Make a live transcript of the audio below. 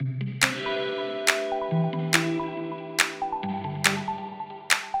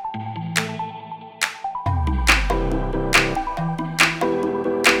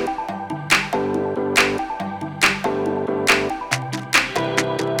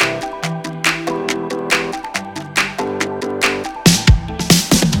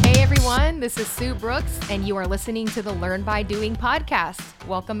This is Sue Brooks, and you are listening to the Learn by Doing podcast.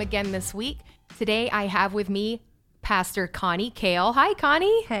 Welcome again this week. Today, I have with me Pastor Connie Kale. Hi,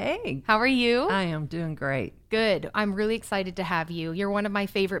 Connie. Hey. How are you? I am doing great. Good. I'm really excited to have you. You're one of my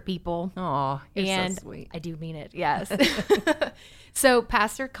favorite people. Oh, you're and so sweet. I do mean it, yes. So,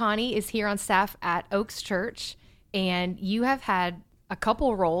 Pastor Connie is here on staff at Oaks Church, and you have had a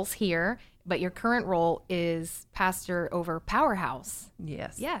couple roles here, but your current role is pastor over Powerhouse.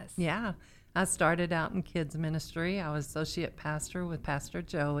 Yes. Yes. Yeah. I started out in kids ministry. I was associate pastor with Pastor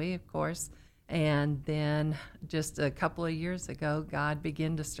Joey, of course. And then just a couple of years ago, God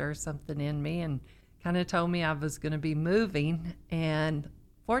began to stir something in me and kind of told me I was going to be moving. And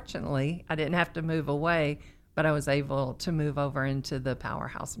fortunately, I didn't have to move away, but I was able to move over into the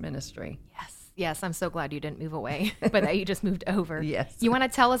Powerhouse ministry. Yes, I'm so glad you didn't move away, but that you just moved over. Yes. You want to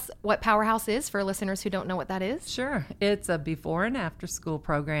tell us what Powerhouse is for listeners who don't know what that is? Sure. It's a before and after school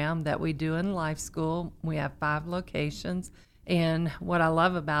program that we do in Life School. We have 5 locations. And what I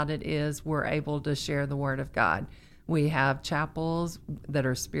love about it is we're able to share the Word of God. We have chapels that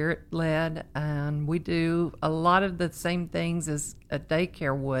are spirit-led, and we do a lot of the same things as a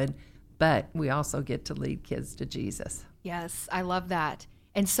daycare would, but we also get to lead kids to Jesus. Yes, I love that.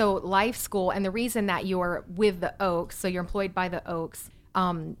 And so Life School, and the reason that you're with the Oaks, so you're employed by the Oaks,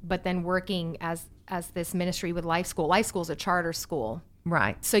 but then working as this ministry with Life School. Life School is a charter school.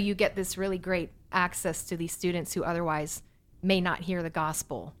 Right. So you get this really great access to these students who otherwise may not hear the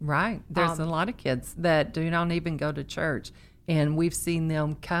gospel. Right. There's a lot of kids that do not even go to church, and we've seen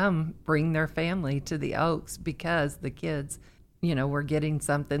them come bring their family to the Oaks because the kids, were getting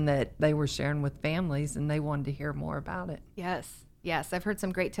something that they were sharing with families, and they wanted to hear more about it. Yes, I've heard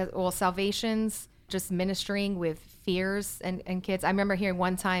some great salvations, just ministering with fears and kids. I remember hearing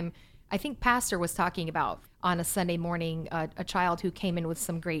one time, I think Pastor was talking about on a Sunday morning, a child who came in with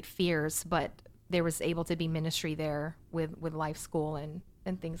some great fears, but there was able to be ministry there with Life School and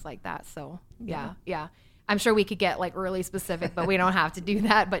things like that. So yeah. I'm sure we could get like really specific, but we don't have to do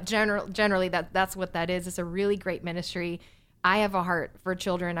that. But generally that's what that is. It's a really great ministry. I have a heart for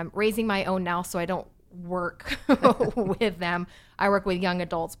children. I'm raising my own now, so I don't work with them. I work with young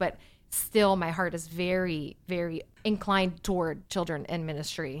adults, but still my heart is very, very inclined toward children in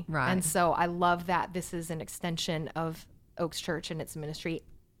ministry. Right. And so I love that this is an extension of Oaks Church and its ministry,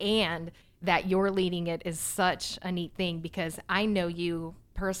 and that you're leading it is such a neat thing because I know you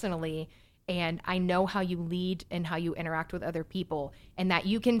personally and I know how you lead and how you interact with other people, and that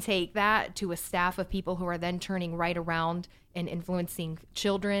you can take that to a staff of people who are then turning right around and influencing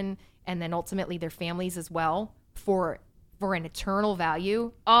children and then ultimately their families as well for an eternal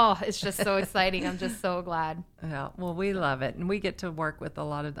value. Oh, it's just so exciting. I'm just so glad. Yeah, well, we love it. And we get to work with a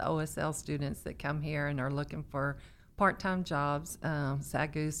lot of the OSL students that come here and are looking for part-time jobs,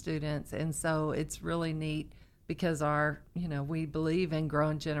 SAGU students. And so it's really neat because we believe in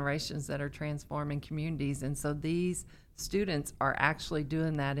growing generations that are transforming communities. And so these students are actually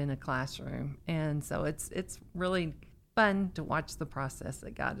doing that in a classroom. And so it's really fun to watch the process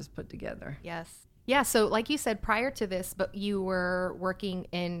that God has put together. Yes. Yeah, so like you said prior to this, but you were working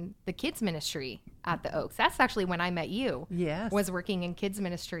in the kids ministry at the Oaks. That's actually when I met you. Yes. Was working in kids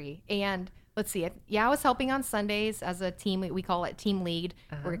ministry. And let's see, I was helping on Sundays as a team, we call it team lead.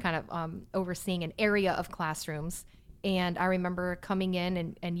 We're kind of overseeing an area of classrooms. And I remember coming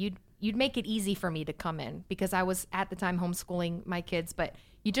in and you'd make it easy for me to come in because I was at the time homeschooling my kids, but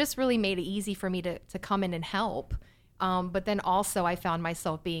you just really made it easy for me to come in and help. But then also I found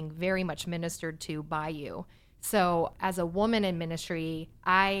myself being very much ministered to by you. So as a woman in ministry,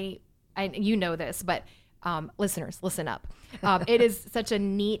 I you know this, but listeners, listen up. It is such a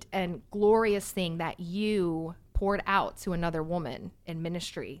neat and glorious thing that you poured out to another woman in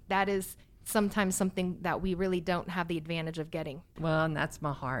ministry. That is sometimes something that we really don't have the advantage of getting. Well, and that's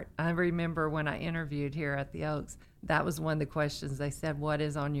my heart. I remember when I interviewed here at the Oaks, that was one of the questions. They said, "What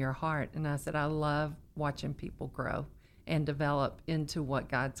is on your heart?" And I said, "I love watching people grow and develop into what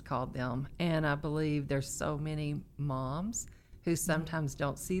God's called them." And I believe there's so many moms who sometimes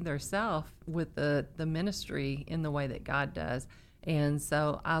don't see themselves with the ministry in the way that God does. And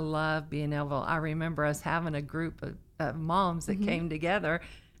so I love being able, I remember us having a group of moms that came together,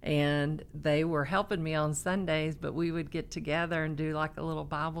 and they were helping me on Sundays, but we would get together and do like a little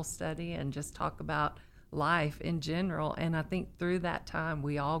Bible study and just talk about life in general. And I think through that time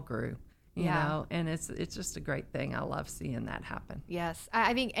we all grew, you know, and it's just a great thing. I love seeing that happen. Yes.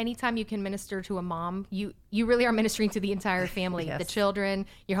 I think anytime you can minister to a mom, you really are ministering to the entire family. Yes. The children,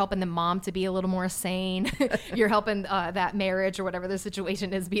 you're helping the mom to be a little more sane. You're helping that marriage or whatever the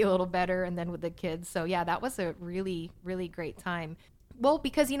situation is be a little better, and then with the kids. So yeah, that was a really, really great time. Well,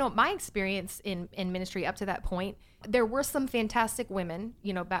 because, my experience in ministry up to that point, there were some fantastic women,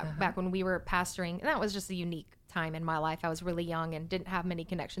 back when we were pastoring. And that was just a unique time in my life. I was really young and didn't have many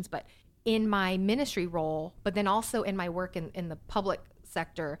connections. But in my ministry role, but then also in my work in the public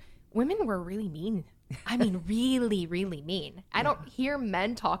sector, women were really mean. I mean, really, really mean. I don't hear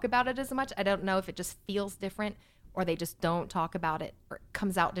men talk about it as much. I don't know if it just feels different or they just don't talk about it or it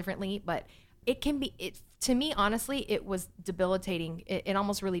comes out differently. But it can be, to me, honestly, it was debilitating. It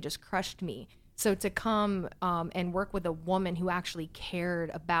almost really just crushed me. So to come and work with a woman who actually cared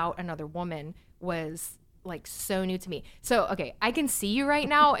about another woman was like so new to me. So, okay, I can see you right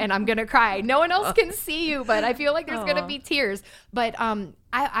now and I'm going to cry. No one else can see you, but I feel like there's going to be tears. But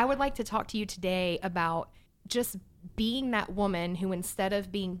I would like to talk to you today about just being that woman who, instead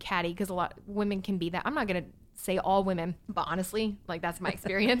of being catty, because a lot of women can be that. I'm not going to say all women, but honestly, like that's my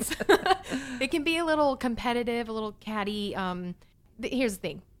experience. It can be a little competitive, a little catty. Here's the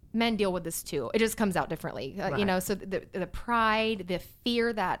thing. Men deal with this too. It just comes out differently, Right. so the pride, the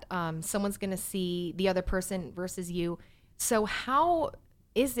fear that someone's going to see the other person versus you. So how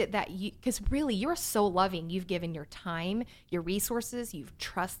is it that because really you're so loving, you've given your time, your resources, you've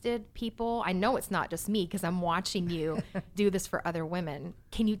trusted people. I know it's not just me because I'm watching you do this for other women.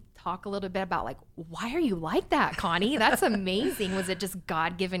 Can you talk a little bit about like, why are you like that, Connie? That's amazing. Was it just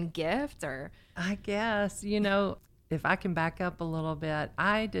God-given gift or? I guess, if I can back up a little bit,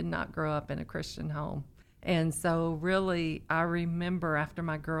 I did not grow up in a Christian home. And so really, I remember after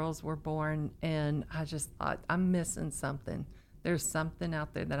my girls were born, and I just thought, I'm missing something. There's something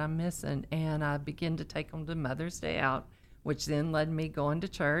out there that I'm missing. And I began to take them to Mother's Day out, which then led me going to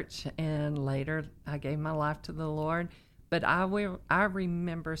church. And later, I gave my life to the Lord. But I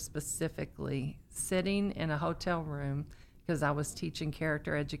remember specifically sitting in a hotel room because I was teaching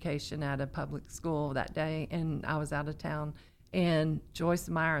character education at a public school that day, and I was out of town. And Joyce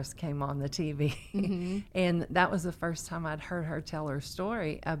Myers came on the TV. Mm-hmm. And that was the first time I'd heard her tell her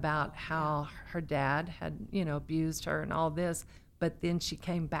story about how her dad had, abused her and all this. But then she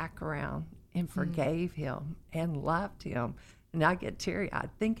came back around and forgave him and loved him. And I get teary-eyed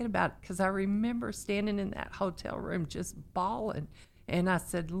thinking about it because I remember standing in that hotel room just bawling. And I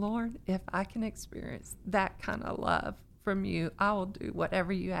said, Lord, if I can experience that kind of love from you, I will do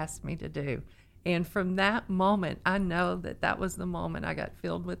whatever you ask me to do. And from that moment, I know that was the moment I got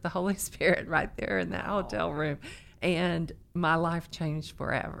filled with the Holy Spirit right there in that hotel room. And my life changed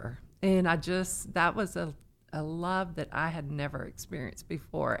forever. And that was a love that I had never experienced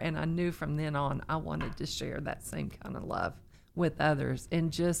before. And I knew from then on, I wanted to share that same kind of love with others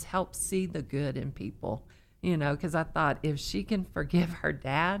and just help see the good in people. Because I thought if she can forgive her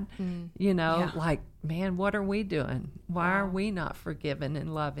dad, like, man, what are we doing? Why are we not forgiving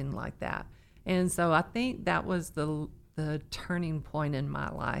and loving like that? And so I think that was the turning point in my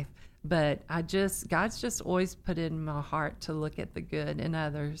life. But God's just always put it in my heart to look at the good in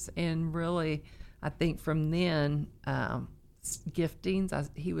others. And really, I think from then, giftings,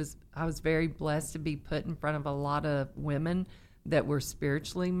 I was very blessed to be put in front of a lot of women that were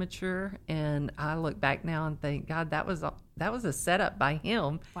spiritually mature, and I look back now and think, God, that was a setup by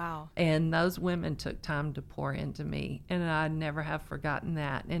him. Wow. And those women took time to pour into me, and I never have forgotten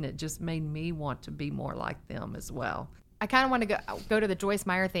that, and it just made me want to be more like them as well. I kind of want to go to the Joyce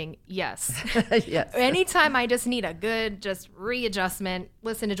Meyer thing. Yes. Yes. Anytime I just need a good just readjustment,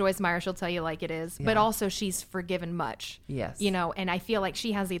 listen to Joyce Meyer. She'll tell you like it is. Yeah. But also she's forgiven much. Yes. And I feel like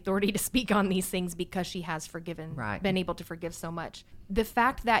she has the authority to speak on these things because she has forgiven, been able to forgive so much. The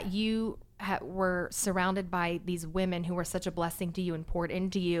fact that you were surrounded by these women who were such a blessing to you and poured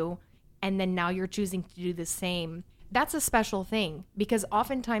into you, and then now you're choosing to do the same, that's a special thing because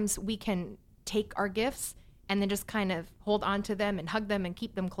oftentimes we can take our gifts and then just kind of hold on to them and hug them and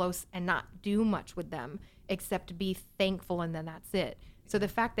keep them close and not do much with them except be thankful, and then that's it. So the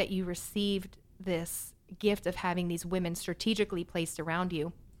fact that you received this gift of having these women strategically placed around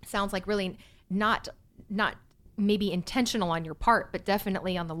you sounds like really not maybe intentional on your part, but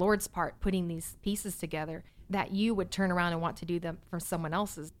definitely on the Lord's part, putting these pieces together that you would turn around and want to do them for someone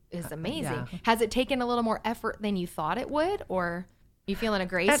else is amazing. Yeah. Has it taken a little more effort than you thought it would, or you feeling a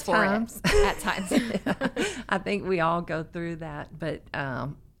grace at for times. It at times? I think we all go through that. But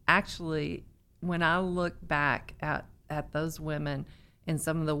actually, when I look back at those women and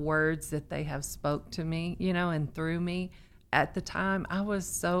some of the words that they have spoke to me, and through me, at the time, I was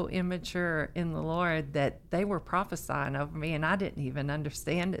so immature in the Lord that they were prophesying over me, and I didn't even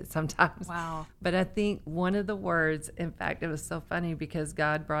understand it sometimes. Wow. But I think one of the words, in fact, it was so funny because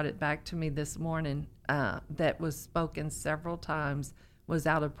God brought it back to me this morning, that was spoken several times, was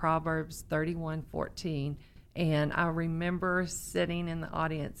out of Proverbs 31:14. And I remember sitting in the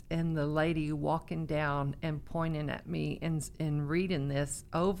audience and the lady walking down and pointing at me and reading this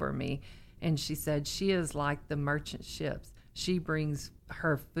over me. And she said, she is like the merchant ships. She brings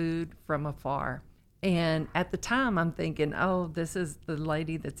her food from afar. And at the time, I'm thinking, oh, this is the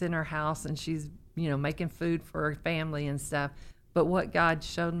lady that's in her house and she's, making food for her family and stuff. But what God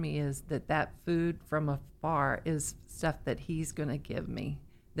showed me is that food from afar is stuff that he's going to give me,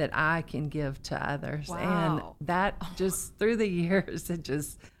 that I can give to others. Wow. And that just through the years,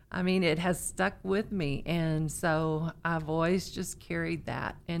 it has stuck with me. And so I've always just carried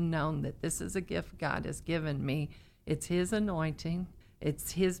that and known that this is a gift God has given me. It's his anointing.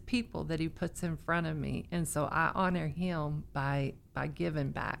 It's his people that he puts in front of me. And so I honor him by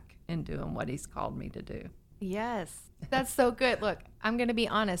giving back and doing what he's called me to do. Yes, that's so good. Look, I'm going to be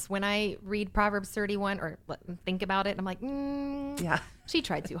honest. When I read Proverbs 31 or think about it, I'm like, yeah, she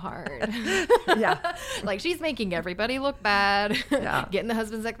tried too hard. Yeah. Like she's making everybody look bad, Yeah. Getting the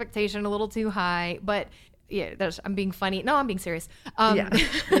husband's expectation a little too high. But yeah, I'm being funny. No, I'm being serious.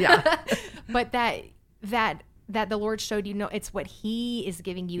 Yeah. But that the Lord showed you, it's what he is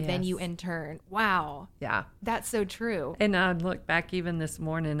giving you, then you in turn. Wow. Yeah. That's so true. And I look back even this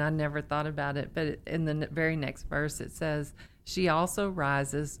morning, I never thought about it, but in the very next verse it says, she also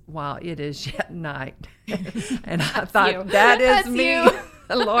rises while it is yet night. And I thought, you. that is That's me. you.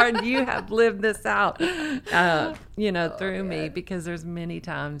 Lord, you have lived this out, through me, because there's many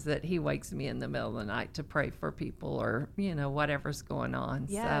times that he wakes me in the middle of the night to pray for people or, whatever's going on.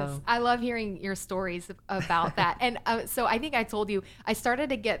 Yes. So. I love hearing your stories about that. And so I think I told you, I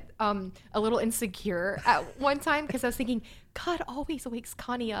started to get a little insecure at one time because I was thinking, God always wakes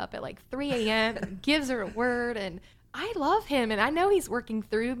Connie up at like 3 a.m. and gives her a word. And I love him and I know he's working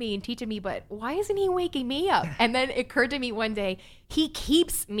through me and teaching me, but why isn't he waking me up? And then it occurred to me one day, he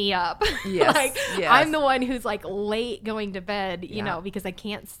keeps me up. Yes, yes. I'm the one who's like late going to bed, because I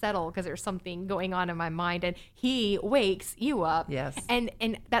can't settle because there's something going on in my mind, and he wakes you up. Yes. And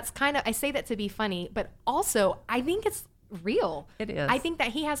that's I say that to be funny, but also I think it's real. It is. I think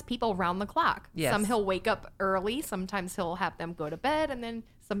that he has people around the clock. Yes. Some he'll wake up early. Sometimes he'll have them go to bed, and then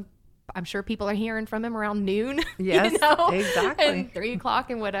I'm sure people are hearing from him around noon. Yes, exactly. And 3 o'clock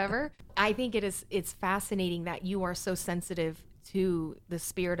and whatever. I think it's fascinating that you are so sensitive to the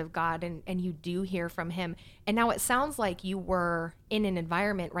Spirit of God and you do hear from him. And now it sounds like you were in an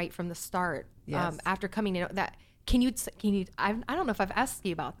environment right from the start. Yes. After coming to know that. Can you, I don't know if I've asked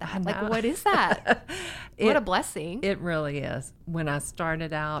you about that. Like, No. what is that? What a blessing. It really is. When I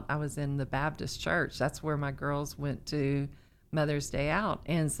started out, I was in the Baptist church. That's where my girls went to Mother's Day out.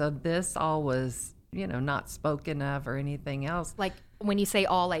 And so this all was, not spoken of or anything else. Like when you say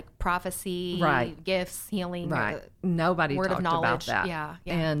all, like prophecy, Right. gifts, healing, Right. Nobody word of talked about knowledge. that. Yeah.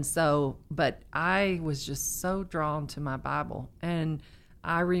 And so, but I was just so drawn to my Bible. And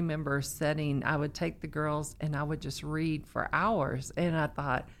I remember I would take the girls and I would just read for hours. And I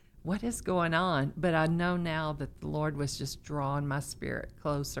thought, what is going on? But I know now that the Lord was just drawing my spirit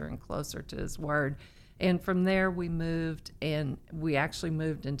closer and closer to his word. And from there we moved, and we actually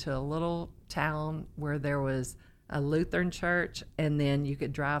moved into a little town where there was a Lutheran church, and then you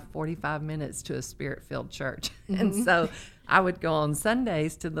could drive 45 minutes to a Spirit-filled church. Mm-hmm. And so I would go on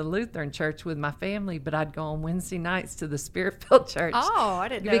Sundays to the Lutheran church with my family, but I'd go on Wednesday nights to the Spirit-filled church. Oh, I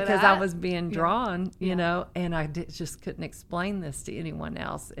didn't know because that. I was being drawn, and I just couldn't explain this to anyone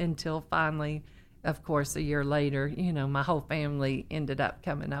else until finally, of course, a year later, my whole family ended up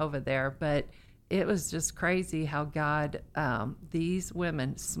coming over there. But it was just crazy how God, these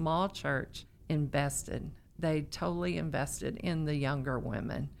women, small church, invested. They totally invested in the younger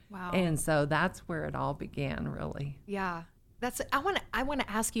women. Wow. And so that's where it all began, really. Yeah. I want to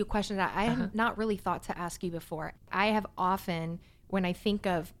ask you a question that I have not really thought to ask you before. I have often, when I think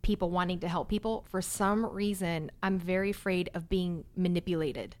of people wanting to help people, for some reason, I'm very afraid of being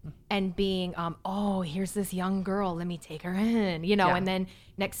manipulated and being, here's this young girl, let me take her in, Yeah. and then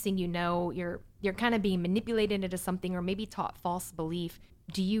next thing you know, you're kind of being manipulated into something or maybe taught false belief.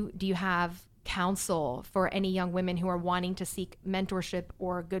 Do you have counsel for any young women who are wanting to seek mentorship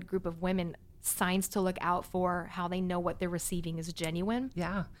or a good group of women, signs to look out for, how they know what they're receiving is genuine?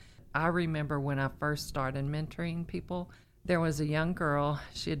 Yeah. I remember when I first started mentoring people, there was a young girl.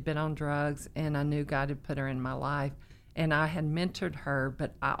 She had been on drugs, and I knew God had put her in my life. And I had mentored her,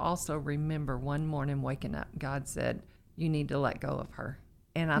 but I also remember one morning waking up, God said, you need to let go of her.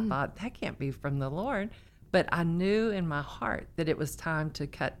 And I thought, that can't be from the Lord. But I knew in my heart that it was time to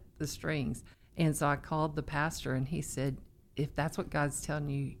cut the strings. And so I called the pastor, and he said, if that's what God's telling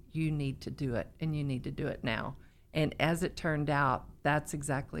you, you need to do it, and you need to do it now. And as it turned out, that's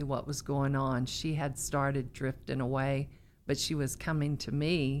exactly what was going on. She had started drifting away, but she was coming to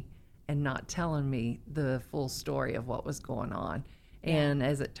me and not telling me the full story of what was going on. Yeah. And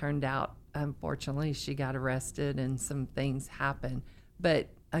as it turned out, unfortunately, she got arrested and some things happened. But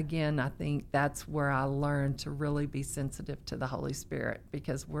again, I think that's where I learned to really be sensitive to the Holy Spirit,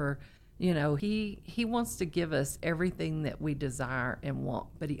 because he wants to give us everything that we desire and want,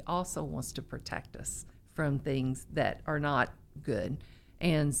 but he also wants to protect us from things that are not good.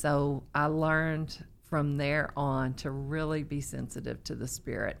 And so I learned from there on to really be sensitive to the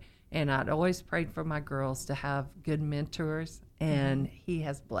Spirit. And I'd always prayed for my girls to have good mentors, and he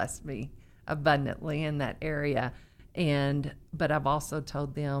has blessed me abundantly in that area. But I've also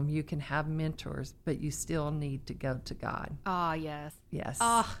told them, you can have mentors, but you still need to go to God. Oh, yes. Yes.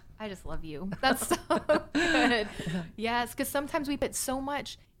 Oh, I just love you. That's so good. Yes, because sometimes we put so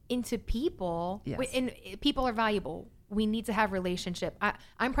much into people, yes. And people are valuable. We need to have relationship.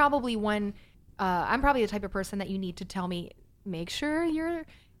 I'm probably the type of person that you need to tell me, make sure you're,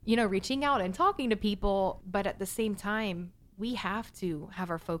 reaching out and talking to people, but at the same time, we have to have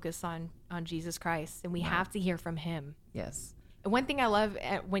our focus on Jesus Christ, and we have to hear from him. Yes. And one thing I love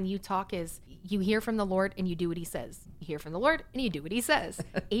when you talk is you hear from the Lord and you do what he says. You hear from the Lord and you do what he says.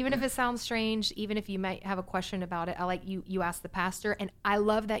 Even if it sounds strange, even if you might have a question about it, I like you ask the pastor. And I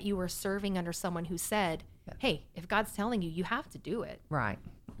love that you were serving under someone who said, hey, if God's telling you, you have to do it. Right.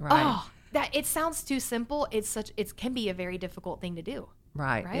 Oh, that it sounds too simple. It can be a very difficult thing to do.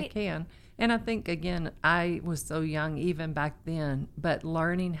 Right. It can. And I think, again, I was so young even back then, but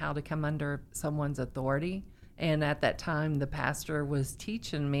learning how to come under someone's authority. And at that time, the pastor was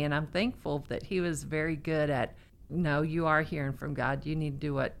teaching me, and I'm thankful that he was very good at, no, you are hearing from God. You need to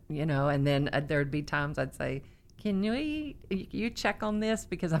do what, and then there'd be times I'd say, can you check on this?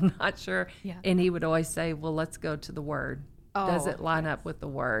 Because I'm not sure. Yeah. And he would always say, well, let's go to the Word. Does it line up with the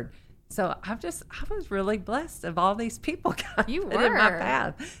Word? So I was really blessed of all these people God you put in my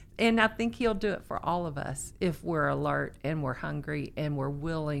path. And I think he'll do it for all of us if we're alert and we're hungry and we're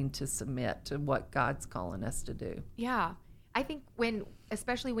willing to submit to what God's calling us to do. Yeah. I think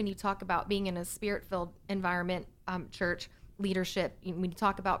especially when you talk about being in a spirit-filled environment, church leadership, when you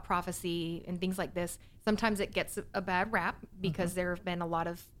talk about prophecy and things like this, sometimes it gets a bad rap because there have been a lot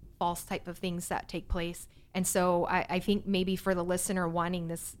of false type of things that take place. And so I think maybe for the listener wanting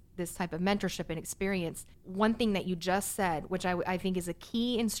this type of mentorship and experience, one thing that you just said, which I think is a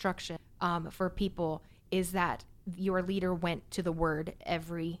key instruction for people, is that your leader went to the Word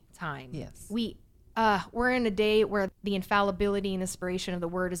every time. Yes. We're in a day where the infallibility and inspiration of the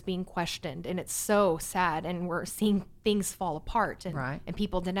Word is being questioned, and it's so sad, and we're seeing things fall apart, and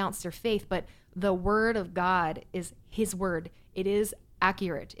people denounce their faith. But the Word of God is His Word. It is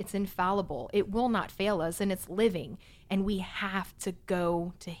accurate. It's infallible. It will not fail us, and it's living. And we have to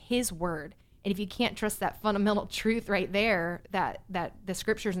go to His Word. And if you can't trust that fundamental truth right there, that the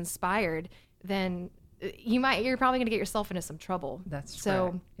Scripture's inspired, then you're probably going to get yourself into some trouble. That's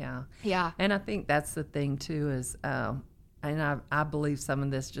so correct. Yeah. And I think that's the thing too is, and I believe some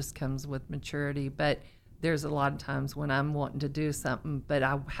of this just comes with maturity, but there's a lot of times when I'm wanting to do something, but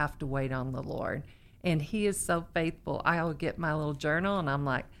I have to wait on the Lord. And He is so faithful. I'll get my little journal and I'm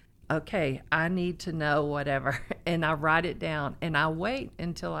like, okay, I need to know whatever. And I write it down and I wait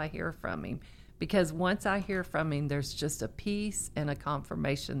until I hear from Him. Because once I hear from Him, there's just a peace and a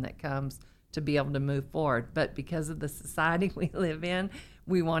confirmation that comes to be able to move forward. But because of the society we live in,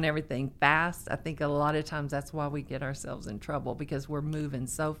 we want everything fast. I think a lot of times that's why we get ourselves in trouble, because we're moving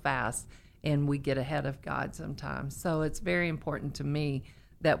so fast and we get ahead of God sometimes. So it's very important to me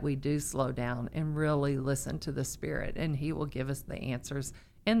that we do slow down and really listen to the Spirit, and He will give us the answers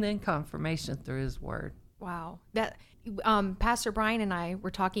and then confirmation through His Word. Wow. That Pastor Brian and I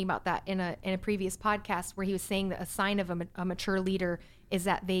were talking about that in a previous podcast, where he was saying that a sign of a mature leader is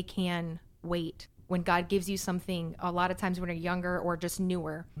that they can wait. When God gives you something, a lot of times when you're younger or just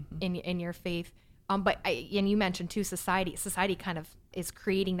newer in your faith. And you mentioned too, society kind of is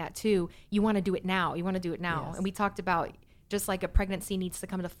creating that too. You want to do it now. Yes. And we talked about, just like a pregnancy needs to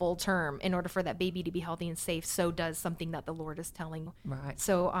come to full term in order for that baby to be healthy and safe, so does something that the Lord is telling you. Right.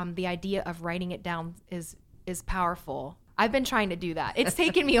 So the idea of writing it down is powerful. I've been trying to do that. It's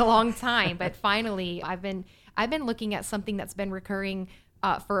taken me a long time, but finally I've been looking at something that's been recurring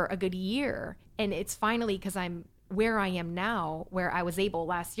for a good year. And it's finally, because I'm where I am now, where I was able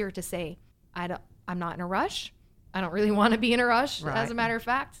last year to say, I'm not in a rush. I don't really want to be in a rush, as a matter of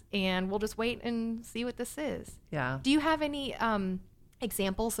fact, and we'll just wait and see what this is. Yeah. Do you have any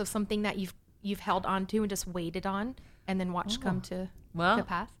examples of something that you've held on to and just waited on? and then watch come to Well,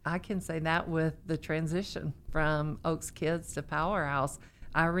 pass? I can say that with the transition from Oaks Kids to Powerhouse.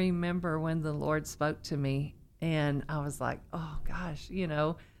 I remember when the Lord spoke to me, and I was like, oh gosh,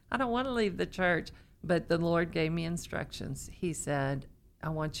 I don't want to leave the church. But the Lord gave me instructions. He said, I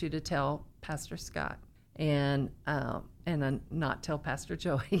want you to tell Pastor Scott and not tell Pastor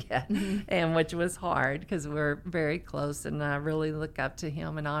Joey yet, and which was hard because we're very close, and I really look up to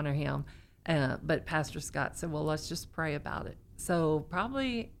him and honor him. But Pastor Scott said, well, let's just pray about it. So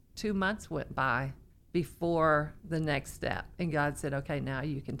probably 2 months went by before the next step, and God said, okay, now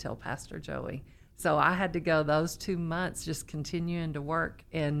you can tell Pastor Joey. So I had to go those 2 months just continuing to work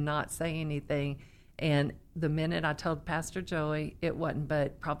and not say anything. And the minute I told Pastor Joey, it wasn't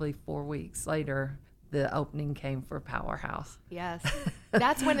but probably 4 weeks later, the opening came for Powerhouse. Yes.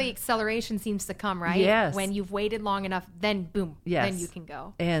 That's when the acceleration seems to come, right? Yes. When you've waited long enough, then boom, Yes. then you can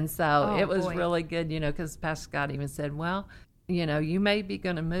go. And so it was boy. really good, because Pastor Scott even said, well, you may be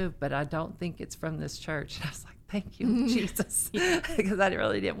going to move, but I don't think it's from this church. I was like, thank you, Jesus, because I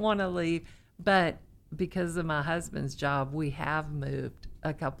really didn't want to leave. But because of my husband's job, we have moved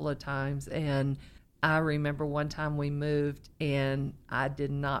a couple of times. And I remember one time we moved, and I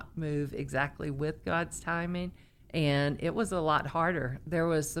did not move exactly with God's timing. And it was a lot harder. There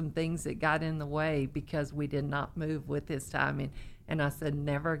was some things that got in the way because we did not move with his timing. And I said,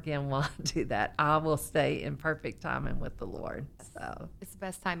 never again will I do that. I will stay in perfect timing with the Lord. So It's the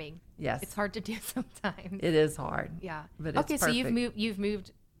best timing. yes, It's hard to do sometimes. it is hard. Yeah. But it's okay, so perfect. you've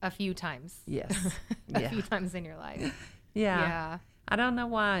moved a few times. Yes. A Yeah. few times in your life. Yeah. Yeah. I don't know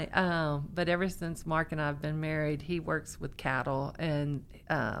why, but ever since Mark and I have been married, he works with cattle, and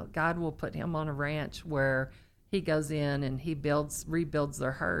God will put him on a ranch where he goes in and he rebuilds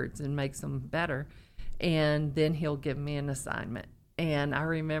their herds and makes them better, and then he'll give me an assignment. And I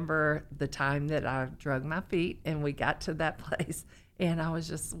remember the time that I drug my feet and we got to that place, and I was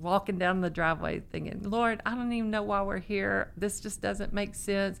just walking down the driveway thinking, Lord, I don't even know why we're here. This just doesn't make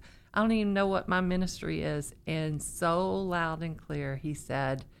sense. I don't even know what my ministry is. And so loud and clear, he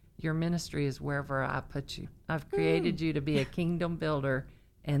said, your ministry is wherever I put you. I've created you to be a kingdom builder,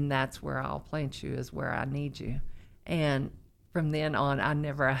 and that's where I'll plant you, is where I need you. And from then on, I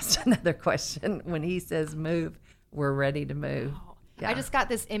never asked another question. When he says move, we're ready to move. I just got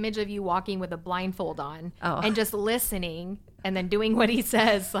this image of you walking with a blindfold on Oh. and just listening and then doing what he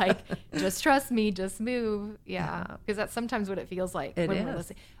says, like, just trust me, just move. Yeah. Because that's sometimes what it feels like It when we're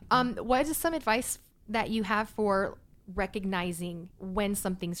is. listening. What is some advice that you have for recognizing when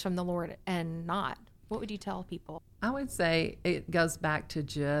something's from the Lord and not? What would you tell people? I would say it goes back to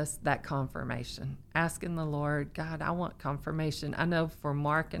just that confirmation, asking the Lord, God, I want confirmation. I know for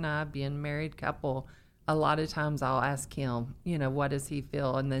Mark and I, being a married couple, a lot of times I'll ask him, what does he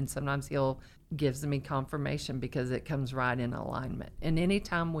feel? And then sometimes he'll gives me confirmation because it comes right in alignment. And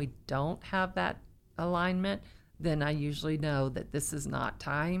anytime we don't have that alignment, then I usually know that this is not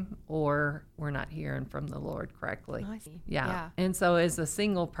time, or we're not hearing from the Lord correctly. Oh, I see. Yeah. Yeah. And so as a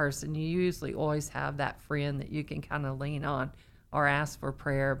single person, you usually always have that friend that you can kind of lean on or ask for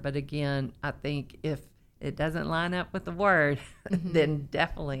prayer. But again, I think if it doesn't line up with the word, then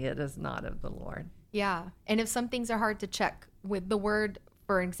definitely it is not of the Lord. Yeah. And if some things are hard to check with the word,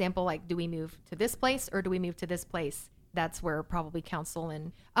 for example, like, do we move to this place or do we move to this place? That's where probably counsel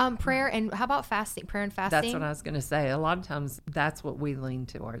and prayer. And how about fasting, prayer and fasting? That's what I was going to say. A lot of times that's what we lean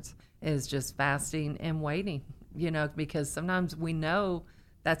towards, is just fasting and waiting, because sometimes we know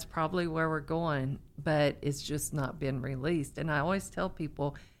that's probably where we're going, but it's just not been released. And I always tell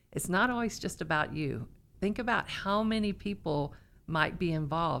people, it's not always just about you. Think about how many people might be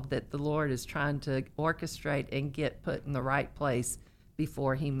involved that the Lord is trying to orchestrate and get put in the right place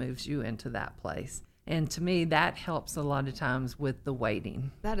before he moves you into that place. And to me, that helps a lot of times with the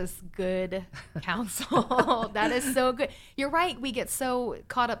waiting. That is good counsel. That is so good. You're right. We get so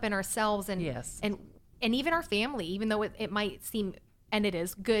caught up in ourselves and Yes. and even our family, even though it might seem, and it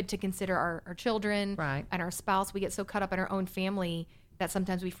is good to consider our children Right. and our spouse. We get so caught up in our own family that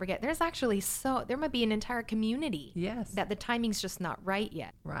sometimes we forget there's actually there might be an entire community. Yes. That the timing's just not right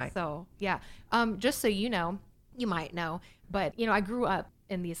yet. Right. So yeah. Just so you know, you might know, but I grew up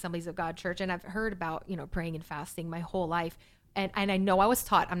in the Assemblies of God Church, and I've heard about, praying and fasting my whole life. And I know I was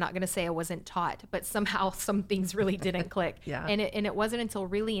taught. I'm not going to say I wasn't taught, but somehow some things really didn't click. Yeah. And it wasn't until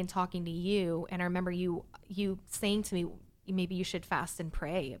really in talking to you, and I remember you saying to me, maybe you should fast and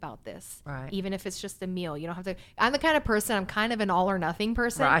pray about this. Right. Even if it's just a meal. You don't have to. I'm the kind of person, I'm kind of an all or nothing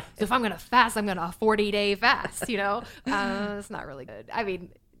person. Right. So if I'm going to fast, I'm going to a 40-day fast, It's not really good. I mean,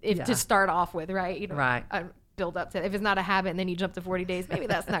 Yeah. to start off with, right? Right. Build up to, if it's not a habit and then you jump to 40 days, maybe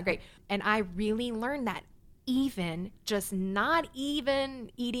that's not great. And I really learned that even just not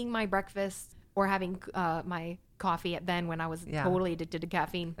even eating my breakfast or having my coffee then when I was totally addicted to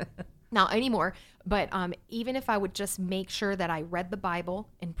caffeine. Not anymore. But even if I would just make sure that I read the Bible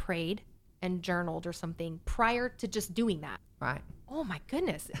and prayed and journaled or something prior to just doing that. Right. Oh my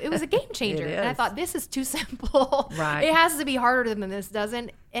goodness. It was a game changer. It And I is. thought, this is too simple. Right. It has to be harder than this,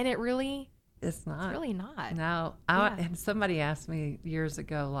 doesn't? And it's It's really not. No. And somebody asked me years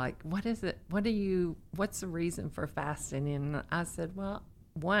ago, like, what is it? What's the reason for fasting? And I said, well,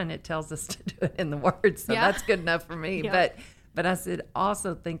 one, it tells us to do it in the Word. So that's good enough for me. Yeah. But I said,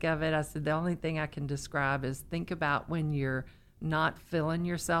 also think of it. I said, the only thing I can describe is think about when you're not filling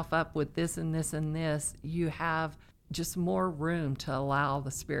yourself up with this and this and this, you have just more room to allow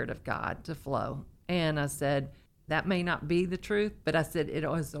the Spirit of God to flow. And I said, that may not be the truth, but I said, it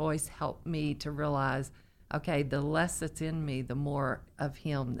has always helped me to realize, okay, the less that's in me, the more of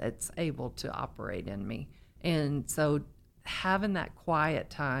Him that's able to operate in me. And so having that quiet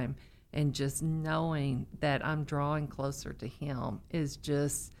time and just knowing that I'm drawing closer to Him is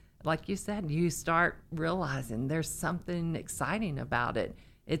just, like you said, you start realizing there's something exciting about it.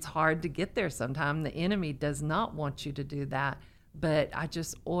 It's hard to get there sometimes. The enemy does not want you to do that. But I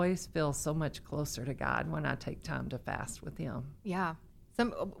just always feel so much closer to God when I take time to fast with Him. Yeah.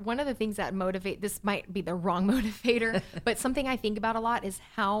 One of the things that this might be the wrong motivator, but something I think about a lot is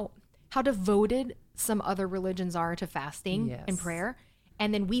how devoted some other religions are to fasting and prayer.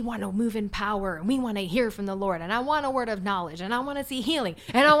 And then we want to move in power and we want to hear from the Lord. And I want a word of knowledge and I want to see healing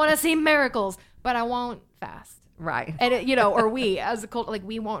and I want to see miracles, but I won't fast. Right. And, or we as a cult, like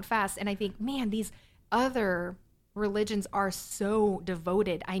we won't fast. And I think, man, these other religions are so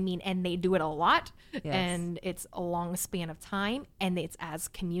devoted. I mean, and they do it a lot and it's a long span of time and it's as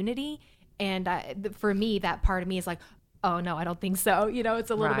community. And for me, that part of me is like, oh no, I don't think so.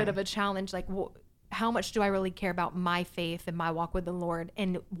 It's a little bit of a challenge. Like, how much do I really care about my faith and my walk with the Lord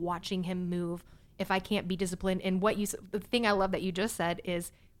and watching Him move if I can't be disciplined? And the thing I love that you just said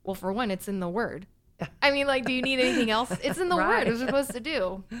is, well, for one, it's in the Word. I mean, like, do you need anything else? It's in the Word. It's supposed to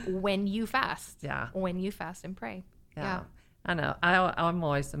do when you fast. Yeah. When you fast and pray. Yeah. I know. I'm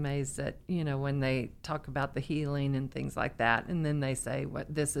always amazed that, when they talk about the healing and things like that, and then they say,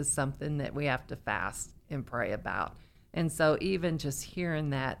 this is something that we have to fast and pray about. And so even just hearing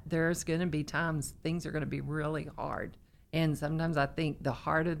that, there's going to be times things are going to be really hard. And sometimes I think the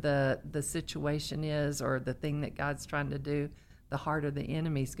harder the situation is or the thing that God's trying to do, the harder the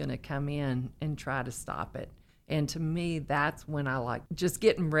enemy's going to come in and try to stop it. And to me, that's when I like just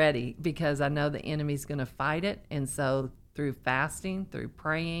getting ready because I know the enemy's going to fight it. And so through fasting, through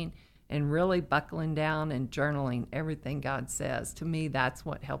praying, and really buckling down and journaling everything God says, to me, that's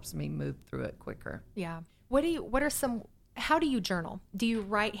what helps me move through it quicker. Yeah. How do you journal? Do you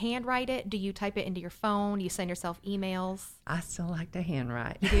handwrite it? Do you type it into your phone? Do you send yourself emails? I still like to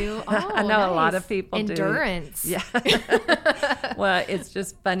handwrite. You do? Oh, I know a lot of people Endurance. do. Yeah. Well, it's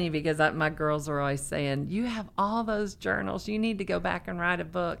just funny because my girls are always saying, you have all those journals. You need to go back and write a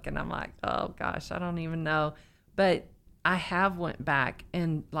book. And I'm like, oh gosh, I don't even know. But I have went back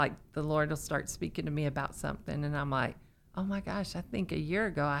and like the Lord will start speaking to me about something. And I'm like, oh my gosh, I think a year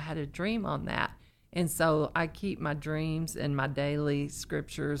ago I had a dream on that. And so I keep my dreams and my daily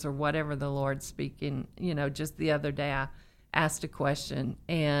scriptures or whatever the Lord's speaking. Just the other day I asked a question,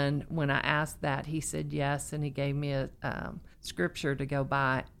 and when I asked that, He said yes, and He gave me a scripture to go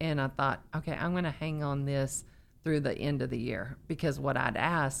by. And I thought, okay, I'm going to hang on this through the end of the year because what I'd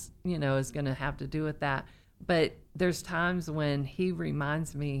asked, is going to have to do with that. But there's times when He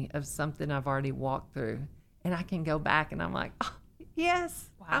reminds me of something I've already walked through, and I can go back and I'm like, oh, yes,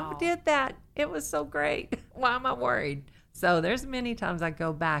 wow. I did that. It was so great. Why am I worried? So there's many times I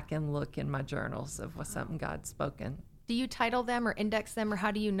go back and look in my journals of what something God's spoken. Do you title them or index them, or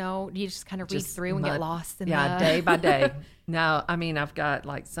how do you know? Do you just kind of read through and get lost in day by day. No, I mean, I've got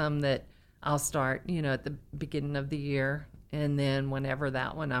like some that I'll start, at the beginning of the year. And then whenever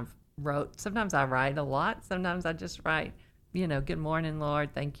that one I've wrote, sometimes I write a lot. Sometimes I just write, good morning,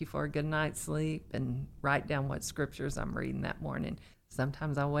 Lord. Thank you for a good night's sleep, and write down what scriptures I'm reading that morning.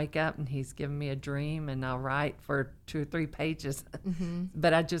 Sometimes I'll wake up and He's given me a dream and I'll write for 2 or 3 pages. Mm-hmm.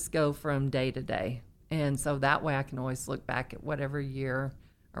 But I just go from day to day. And so that way I can always look back at whatever year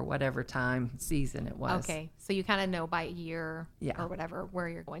or whatever season it was. Okay. So you kind of know by year or whatever where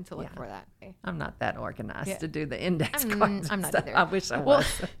you're going to look for that. Okay. I'm not that organized to do the index cards. I'm not either. I wish I was.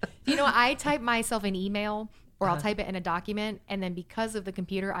 I type myself an email or I'll type it in a document. And then because of the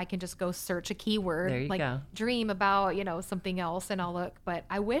computer, I can just go search a keyword, There you like go. dream about, something else, and I'll look. But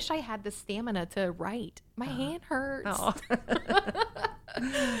I wish I had the stamina to write. My hand hurts. Oh.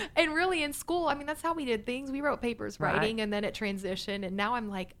 And really in school, I mean, that's how we did things. We wrote papers writing, and then it transitioned. And now I'm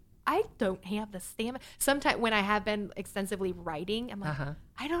like, I don't have the stamina. Sometimes when I have been extensively writing, I'm like,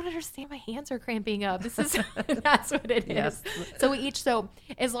 I don't understand. My hands are cramping up. This is, that's what it Yes. is. So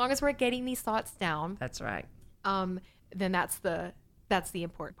as long as we're getting these thoughts down, That's right. then that's the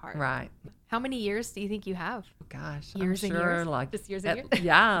important part. Right. How many years do you think you have? Gosh, Years I'm and sure years? like Just years and at- years?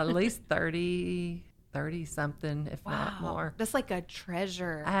 Yeah, at least 30 something, if not Wow. more. That's like a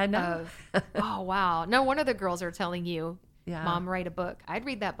treasure. I know. Oh, wow. No wonder the girls are telling you, Yeah. Mom, write a book. I'd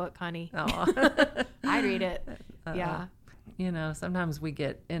read that book, honey. Oh. I'd read it. Yeah. Sometimes we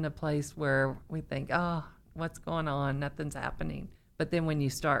get in a place where we think, oh, what's going on? Nothing's happening. But then when you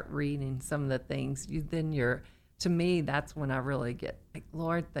start reading some of the things, to me, that's when I really get like,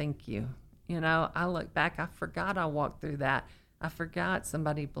 Lord, thank you. I look back, I forgot I walked through that. I forgot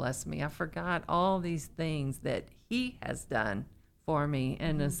somebody blessed me. I forgot all these things that he has done for me.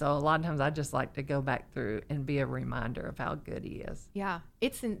 And so a lot of times I just like to go back through and be a reminder of how good he is. Yeah.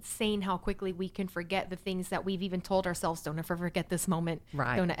 It's insane how quickly we can forget the things that we've even told ourselves, don't ever forget this moment.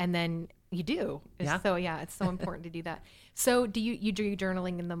 Right. And then you do. Yeah. So it's so important to do that. So do you do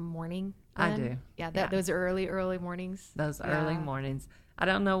journaling in the morning? I then? do. Yeah. Those are early mornings. Those early mornings. I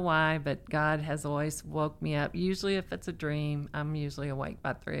don't know why, but God has always woke me up. Usually if it's a dream, I'm usually awake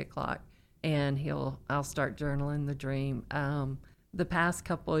by 3:00 and I'll start journaling the dream. The past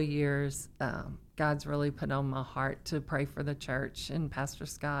couple of years, God's really put on my heart to pray for the church and Pastor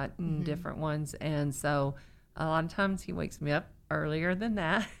Scott and different ones. And so a lot of times he wakes me up earlier than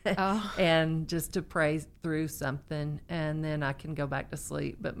that and just to pray through something, and then I can go back to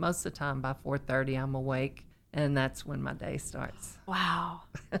sleep. But most of the time by 4:30, I'm awake. And that's when my day starts. Wow.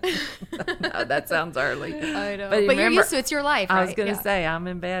 No, that sounds early. I know. But But you're remember, used to it's your life, right? I was going to say, I'm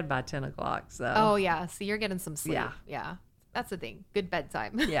in bed by 10:00. So. Oh, yeah. So you're getting some sleep. Yeah. Yeah. That's the thing. Good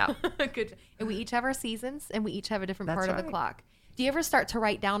bedtime. Yeah. Good. And we each have our seasons, and we each have a different That's part of the right. clock. Do you ever start to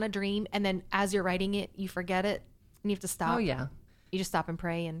write down a dream, and then as you're writing it, you forget it, and you have to stop? Oh, yeah. You just stop and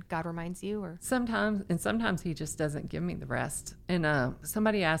pray, and God reminds you, or? Sometimes he just doesn't give me the rest. And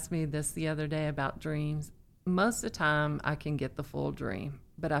somebody asked me this the other day about dreams. Most of the time I can get the full dream,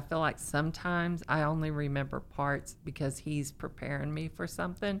 but I feel like sometimes I only remember parts because he's preparing me for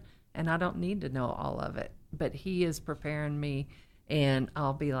something, and I don't need to know all of it, but he is preparing me, and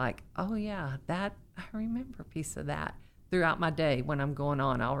I'll be like, oh yeah, I remember a piece of that. Throughout my day when I'm going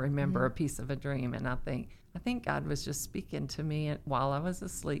on, I'll remember a piece of a dream, and I think God was just speaking to me while I was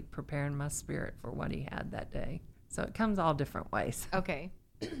asleep, preparing my spirit for what he had that day. So it comes all different ways. Okay.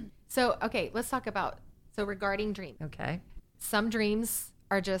 Let's talk about, regarding dreams. Okay. Some dreams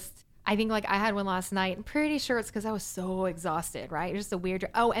are just, I think like I had one last night. I'm pretty sure it's because I was so exhausted, right? Just a weird,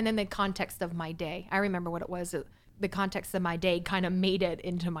 and then the context of my day. I remember what it was. The context of my day kind of made it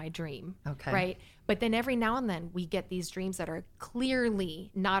into my dream. Okay. Right. But then every now and then we get these dreams that are clearly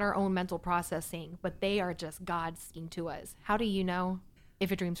not our own mental processing, but they are just God speaking to us. How do you know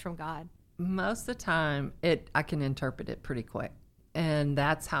if a dream's from God? Most of the time, I can interpret it pretty quick, and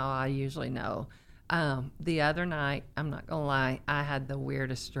that's how I usually know. The other night, I'm not gonna lie, I had the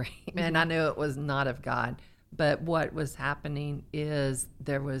weirdest dream, and I knew it was not of God. But what was happening is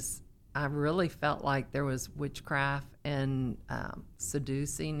I really felt like there was witchcraft and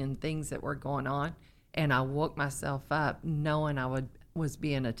seducing and things that were going on, and I woke myself up knowing I was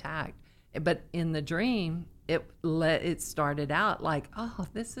being attacked. But in the dream, it started out like, oh,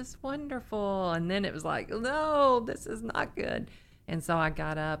 this is wonderful, and then it was like, no, this is not good. And so I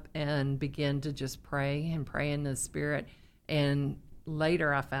got up and began to just pray in the Spirit. And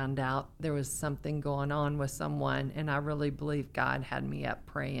later I found out there was something going on with someone, and I really believe God had me up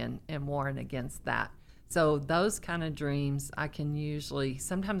praying and warring against that. So those kind of dreams,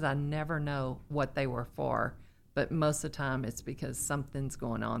 sometimes I never know what they were for, but most of the time it's because something's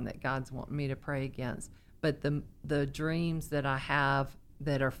going on that God's wanting me to pray against. But the dreams that I have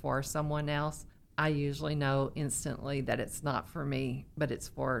that are for someone else, I usually know instantly that it's not for me, but it's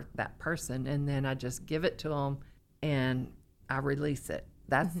for that person. And then I just give it to them and I release it.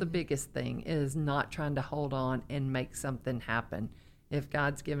 That's the biggest thing, is not trying to hold on and make something happen. If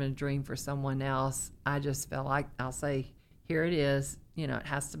God's given a dream for someone else, I just feel like I'll say, here it is. It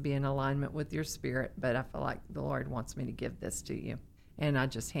has to be in alignment with your spirit, but I feel like the Lord wants me to give this to you. And I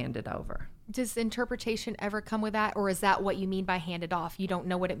just hand it over. Does interpretation ever come with that, or is that what you mean by handed off? You don't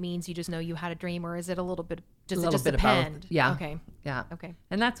know what it means, you just know you had a dream, or is it a little bit? Does it just depend? Yeah. Okay. Yeah. Okay.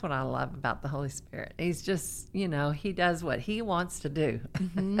 And that's what I love about the Holy Spirit. He's just, he does what he wants to do.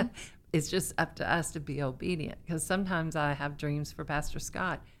 Mm-hmm. It's just up to us to be obedient, because sometimes I have dreams for Pastor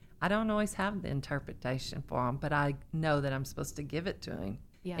Scott. I don't always have the interpretation for him, but I know that I'm supposed to give it to him.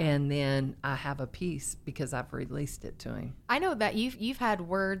 Yeah. And then I have a peace because I've released it to him. I know that you've had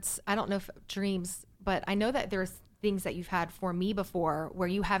words, I don't know if dreams, but I know that there's things that you've had for me before where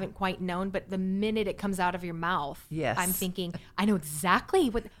you haven't quite known, but the minute it comes out of your mouth, yes, I'm thinking, I know exactly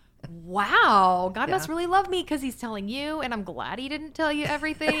what. Wow, God must really love me because he's telling you, and I'm glad he didn't tell you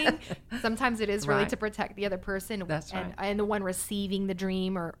everything. Sometimes it is really to protect the other person. That's right. And the one receiving the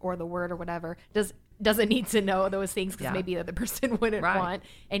dream or the word or whatever doesn't need to know those things, because maybe the other person wouldn't want,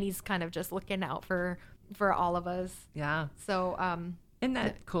 and he's kind of just looking out for all of us. Yeah. So isn't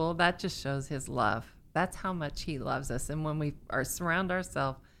that cool? That just shows his love. That's how much he loves us. And when we surround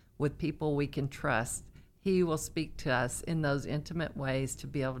ourselves with people we can trust, he will speak to us in those intimate ways to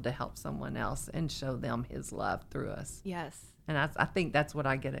be able to help someone else and show them his love through us. Yes. And I think that's what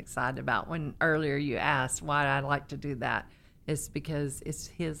I get excited about. When earlier you asked why I like to do that, it's because it's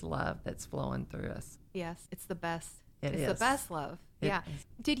his love that's flowing through us. Yes, it's the best. It's the best love. Yeah. Is.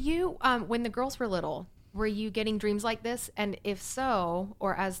 Did you, when the girls were little, were you getting dreams like this? And if so,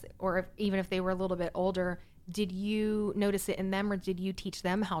 even if they were a little bit older, did you notice it in them, or did you teach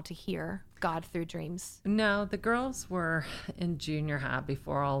them how to hear God through dreams? No, the girls were in junior high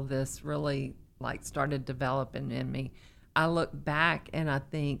before all this really started developing in me. I look back and I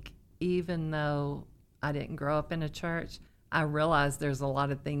think, even though I didn't grow up in a church, I realized there's a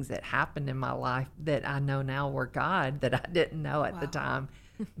lot of things that happened in my life that I know now were God that I didn't know at the time.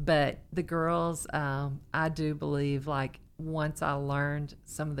 But the girls, I do believe, once I learned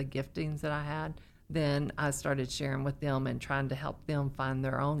some of the giftings that I had, then I started sharing with them and trying to help them find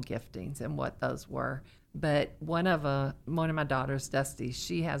their own giftings and what those were. But one of my daughters, Dusty,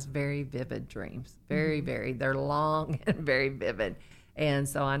 she has very vivid dreams, very, they're long and very vivid. And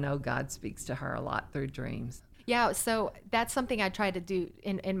so I know God speaks to her a lot through dreams. Yeah, so that's something I try to do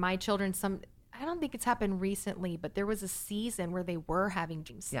in my children. I don't think it's happened recently, but there was a season where they were having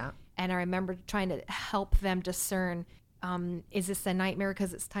dreams. Yeah. And I remember trying to help them discern, is this a nightmare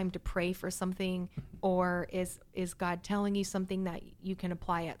because it's time to pray for something, or is God telling you something that you can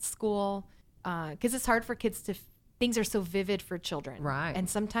apply at school? Because it's hard for kids things are so vivid for children. Right. And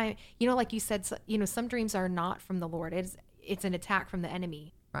sometimes, like you said, some dreams are not from the Lord. It's an attack from the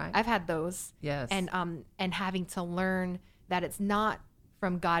enemy. Right. I've had those. Yes. And having to learn that it's not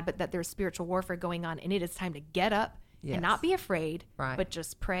from God, but that there's spiritual warfare going on, and it is time to get up and not be afraid, but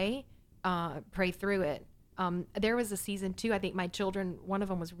just pray through it. There was a season too, I think my children, one of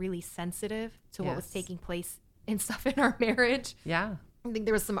them was really sensitive to what was taking place and stuff in our marriage. Yeah. I think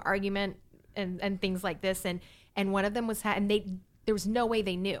there was some argument and things like this. And one of them was, there was no way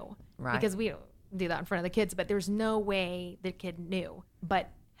they knew, because we don't do that in front of the kids, but there's no way the kid knew,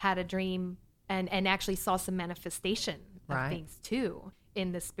 but had a dream and actually saw some manifestation of things too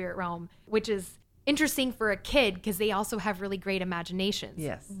in the spirit realm, which is interesting for a kid because they also have really great imaginations.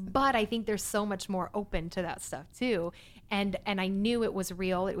 Yes. But I think they're so much more open to that stuff too. And I knew it was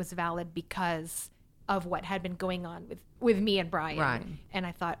real, it was valid because of what had been going on with me and Brian. Right. And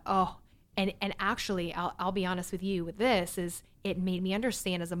I thought, and actually I'll be honest with you with this, is it made me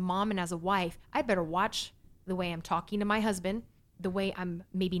understand as a mom and as a wife, I better watch the way I'm talking to my husband, the way I'm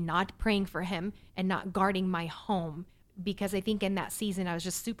maybe not praying for him and not guarding my home. Because I think in that season, I was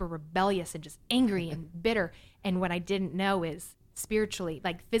just super rebellious and just angry and bitter. And what I didn't know is spiritually,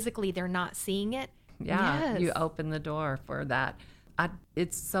 physically, they're not seeing it. Yeah, you open the door for that.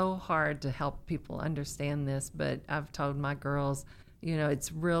 It's so hard to help people understand this, but I've told my girls,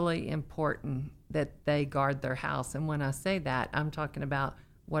 it's really important that they guard their house. And when I say that, I'm talking about,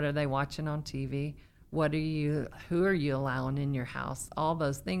 what are they watching on TV? Who are you allowing in your house? All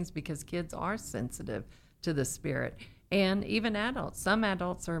those things, because kids are sensitive to the spirit. And even adults. Some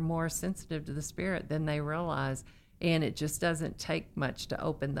adults are more sensitive to the spirit than they realize. And it just doesn't take much to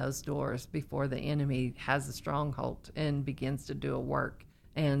open those doors before the enemy has a stronghold and begins to do a work.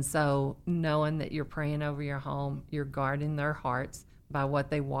 And so knowing that you're praying over your home, you're guarding their hearts by what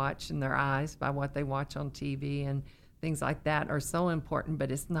they watch, and their eyes by what they watch on TV and things like that are so important.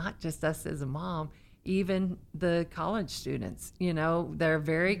 But it's not just us as a mom. Even the college students, they're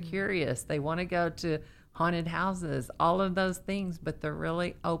very curious. They want to go to haunted houses, all of those things, but they're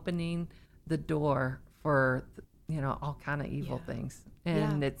really opening the door for, all kind of evil things.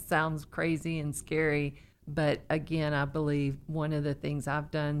 And it sounds crazy and scary, But again, I believe one of the things I've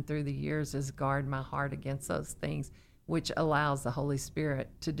done through the years is guard my heart against those things, which allows the Holy Spirit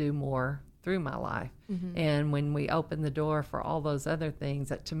to do more through my life. And when we open the door for all those other things,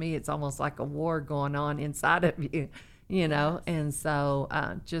 that to me, it's almost like a war going on inside of you, you know? Yes. And so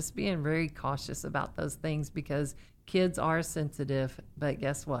just being very cautious about those things, because kids are sensitive, but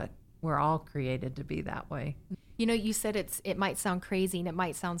guess what? We're all created to be that way. You know, you said it might sound crazy and it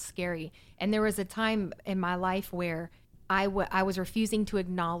might sound scary. And there was a time in my life where I was refusing to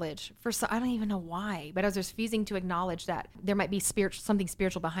acknowledge, I don't even know why, but I was refusing to acknowledge that there might be something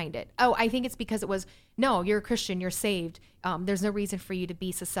spiritual behind it. Oh, I think it's because it was, no, you're a Christian, you're saved. There's no reason for you to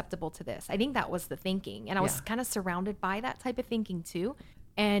be susceptible to this. I think that was the thinking. And I was kind of surrounded by that type of thinking too.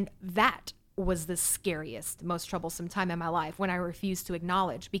 And that was the scariest, most troublesome time in my life, when I refused to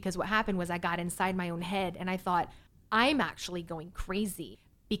acknowledge, because what happened was I got inside my own head and I thought, I'm actually going crazy,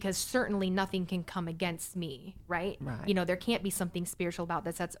 because certainly nothing can come against me, right? You know, there can't be something spiritual about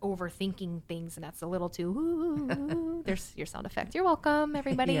this. That's overthinking things, and that's a little too, ooh. There's your sound effect. You're welcome,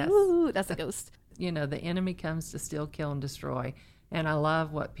 everybody. Yes. Ooh, that's a ghost. You know, the enemy comes to steal, kill, and destroy. And I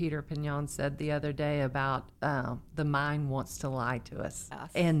love what Peter Pignon said the other day about the mind wants to lie to us.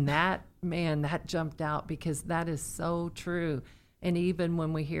 Yes. And that jumped out, because that is so true. And even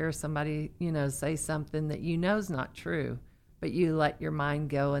when we hear somebody, you know, say something that you know is not true, but you let your mind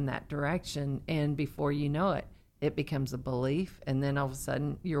go in that direction, and before you know it, it becomes a belief, and then all of a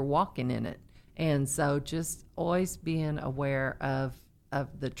sudden you're walking in it. And so just always being aware of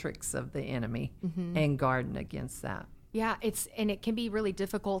the tricks of the enemy and guarding against that. Yeah, and it can be really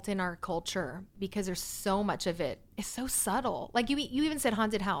difficult in our culture, because there's so much of it. It's so subtle. Like you even said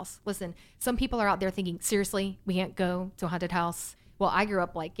haunted house. Listen, some people are out there thinking, seriously, we can't go to a haunted house. Well, I grew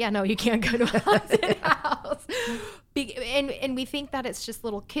up like, yeah, no, you can't go to a haunted house. And we think that it's just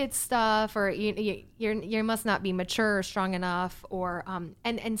little kid stuff, or you must not be mature or strong enough, or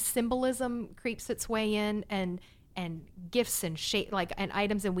and symbolism creeps its way in, and gifts and shape, like, and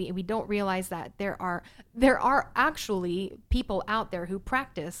items, and we don't realize that there are actually people out there who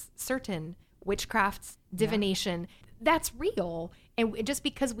practice certain witchcrafts, divination. That's real, and just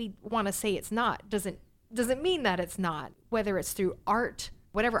because we want to say it's not doesn't mean that it's not. Whether it's through art,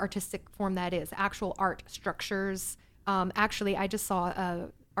 whatever artistic form that is, actual art structures. Actually, I just saw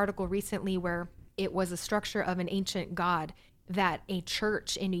an article recently where it was a structure of an ancient god that a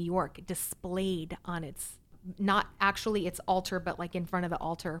church in New York displayed on its, not actually its altar, but like in front of the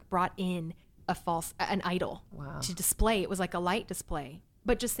altar, brought in an idol to display. It was like a light display.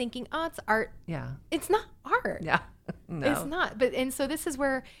 But just thinking, oh, it's art. Yeah. It's not art. Yeah. No. It's not. But, and so this is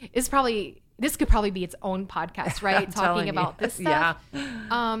where this could probably be its own podcast, right? Talking about this stuff.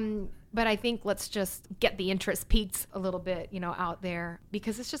 Yeah. But I think let's just get the interest peaked a little bit, you know, out there,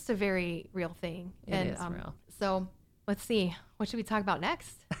 because it's just a very real thing. It is real. So let's see. What should we talk about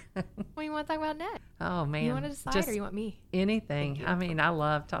next? What do you want to talk about next? Oh, man. You want to decide, or you want me? Anything. I mean, I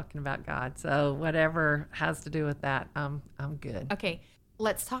love talking about God. So whatever has to do with that, I'm good. Okay.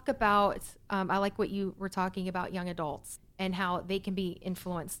 Let's talk about, I like what you were talking about, young adults and how they can be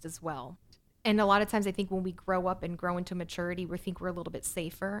influenced as well. And a lot of times I think when we grow up and grow into maturity, we think we're a little bit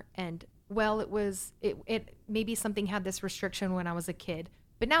safer. And well, it maybe something had this restriction when I was a kid,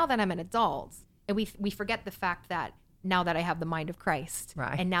 but now that I'm an adult, and we forget the fact that now that I have the mind of Christ,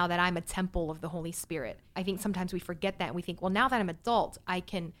 right, and now that I'm a temple of the Holy Spirit, I think sometimes we forget that, and we think, well, now that I'm adult, I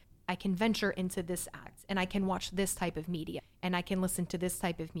can venture into this act, and I can watch this type of media, and I can listen to this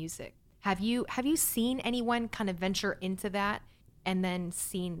type of music. Have you seen anyone kind of venture into that and then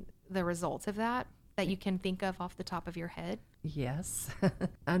seen the results of that you can think of off the top of your head? Yes.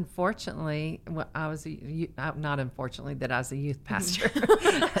 Unfortunately, I was not unfortunately that I was a youth pastor.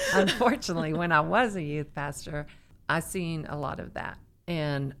 Unfortunately, when I was a youth pastor, I seen a lot of that.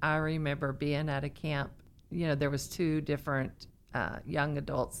 And I remember being at a camp, you know, there was two different young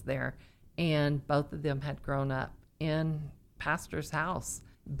adults there, and both of them had grown up in pastor's house,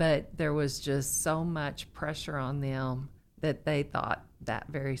 but there was just so much pressure on them that they thought that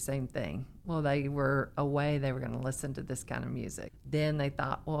very same thing. Well, they were away, they were going to listen to this kind of music. Then they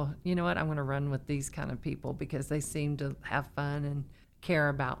thought, well, you know what, I'm going to run with these kind of people because they seem to have fun and care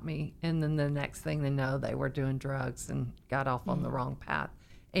about me. And then the next thing they know, they were doing drugs and got off on the wrong path.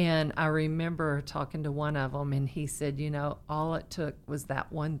 And I remember talking to one of them, and he said, you know, all it took was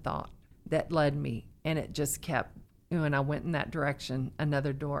that one thought that led me, and it just kept, you know, and I went in that direction,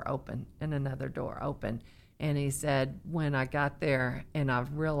 another door opened and another door opened. And he said, when I got there and I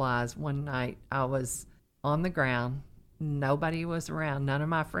realized one night I was on the ground, nobody was around, none of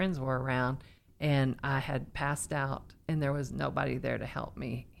my friends were around, and I had passed out and there was nobody there to help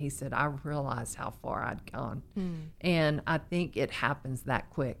me. He said, I realized how far I'd gone. And I think it happens that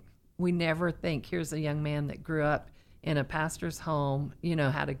quick. We never think, here's a young man that grew up in a pastor's home,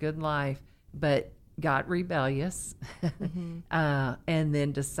 had a good life, but got rebellious and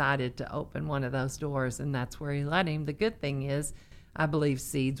then decided to open one of those doors, and that's where he led him. The good thing is, I believe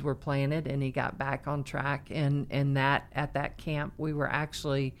seeds were planted and he got back on track, and that at that camp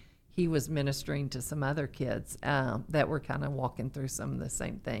he was ministering to some other kids that were kind of walking through some of the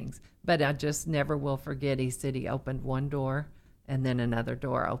same things. But I just never will forget, he said he opened one door and then another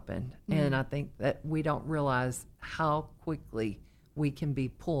door opened. And I think that we don't realize how quickly we can be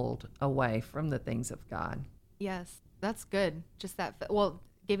pulled away from the things of God. Yes, that's good. Just that,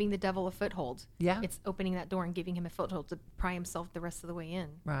 giving the devil a foothold. Yeah. It's opening that door and giving him a foothold to pry himself the rest of the way in.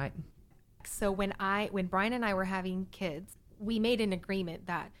 Right. So when Brian and I were having kids, we made an agreement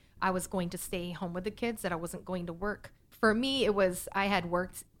that I was going to stay home with the kids, that I wasn't going to work. For me, it was, I had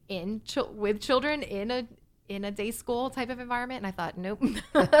worked with children in a day school type of environment, and I thought, nope.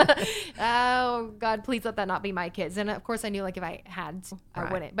 Oh God, please let that not be my kids. And of course I knew, like, if I had to,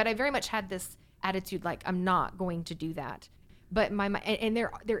 I wouldn't, but I very much had this attitude, like, I'm not going to do that. But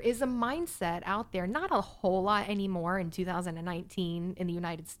there is a mindset out there, not a whole lot anymore in 2019 in the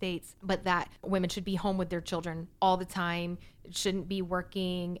United States, but that women should be home with their children all the time, shouldn't be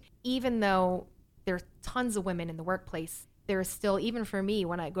working. Even though there are tons of women in the workplace, there is still, even for me,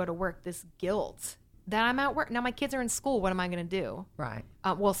 when I go to work, this guilt that I'm at work. Now my kids are in school. What am I going to do? Right.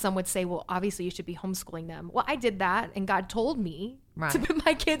 Well, some would say, well, obviously you should be homeschooling them. Well, I did that, and God told me right. to put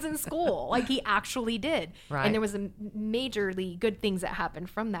my kids in school. Like, he actually did. Right. And there was majorly good things that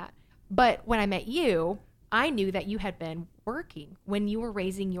happened from that. But when I met you, I knew that you had been working when you were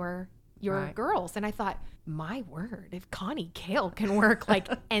raising your right. girls. And I thought, my word, if Connie Kale can work, like,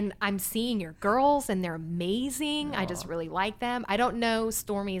 and I'm seeing your girls and they're amazing. I just really like them. I don't know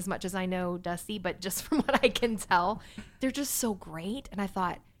Stormy as much as I know Dusty, but just from what I can tell, they're just so great. And I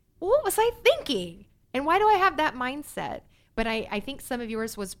thought, well, what was I thinking? And why do I have that mindset? But I think some of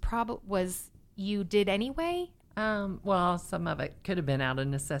yours was you did anyway. Well, some of it could have been out of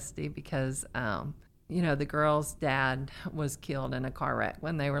necessity because, the girl's dad was killed in a car wreck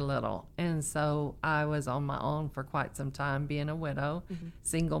when they were little. And so I was on my own for quite some time, being a widow,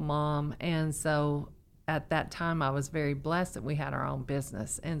 single mom. And so at that time, I was very blessed that we had our own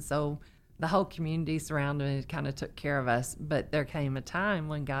business. And so the whole community surrounding me kind of took care of us. But there came a time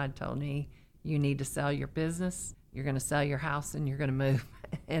when God told me, you need to sell your business, you're going to sell your house, and you're going to move.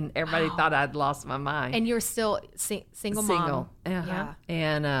 And everybody thought I'd lost my mind. And you're still single mom. Uh-huh.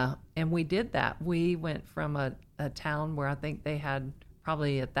 Yeah. And we did that. We went from a town where I think they had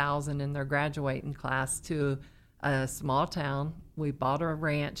probably 1,000 in their graduating class to a small town. We bought a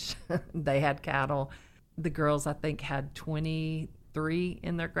ranch. They had cattle. The girls, I think, had 23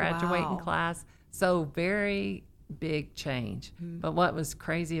 in their graduating class. So very big change. But what was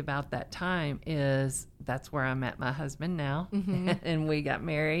crazy about that time is that's where I met my husband now, and we got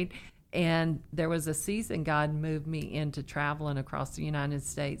married. And there was a season God moved me into traveling across the United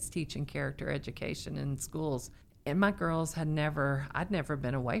States, teaching character education in schools. And my girls I'd never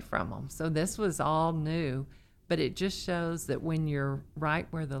been away from them. So this was all new. But it just shows that when you're right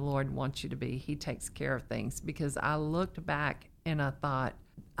where the Lord wants you to be, he takes care of things. Because I looked back and I thought,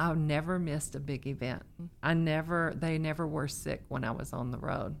 I never missed a big event. They never were sick when I was on the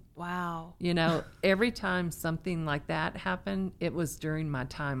road. Wow. Every time something like that happened, it was during my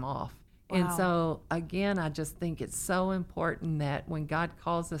time off. Wow. And so, again, I just think it's so important that when God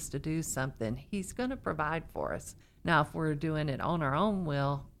calls us to do something, he's going to provide for us. Now, if we're doing it on our own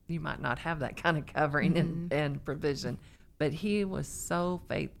will, you might not have that kind of covering and provision. But he was so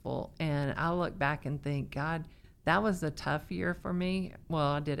faithful. And I look back and think, God, that was a tough year for me. Well,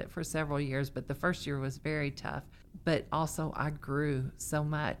 I did it for several years, but the first year was very tough. But also I grew so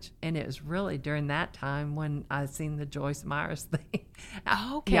much. And it was really during that time when I seen the Joyce Myers thing.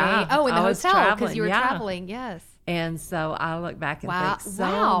 Okay. Yeah, in the hotel because you were traveling. Yes. And so I look back and think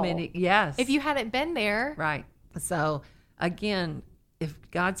so many. Yes. If you hadn't been there. Right. So again, if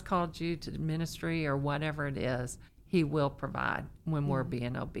God's called you to ministry or whatever it is, he will provide when we're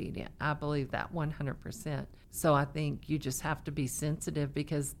being obedient. I believe that 100%. So I think you just have to be sensitive,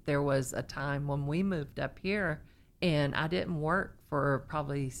 because there was a time when we moved up here and I didn't work for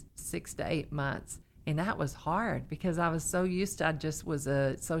probably 6 to 8 months. And that was hard because I was so used to, I just was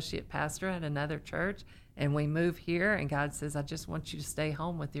an associate pastor at another church, and we moved here and God says, I just want you to stay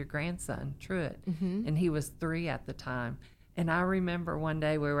home with your grandson, Truett. And he was 3 at the time. And I remember one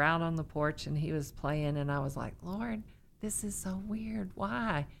day we were out on the porch and he was playing, and I was like, Lord, this is so weird.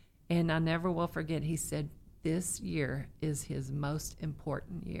 Why? And I never will forget, he said, this year is his most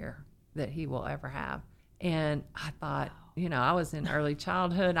important year that he will ever have. And I thought, I was in early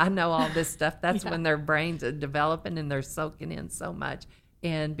childhood. I know all this stuff. That's when their brains are developing and they're soaking in so much.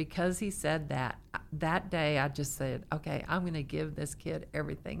 And because he said that day, I just said, okay, I'm going to give this kid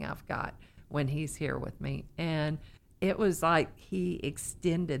everything I've got when he's here with me. And it was like he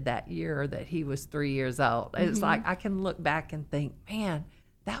extended that year that he was 3 years old. It's like I can look back and think, man,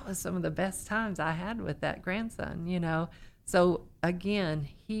 that was some of the best times I had with that grandson, So again,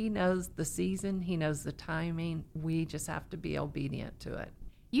 he knows the season, he knows the timing. We just have to be obedient to it.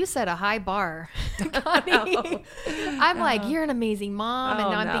 You set a high bar, Connie. I'm like, you're an amazing mom. And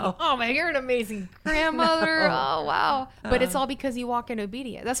now I'm thinking, oh man, you're an amazing grandmother. Oh, wow. But it's all because you walk in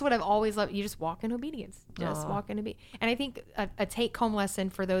obedience. That's what I've always loved. You just walk in obedience. Just walk in obedience. And I think a take-home lesson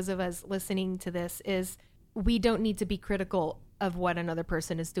for those of us listening to this is we don't need to be critical of what another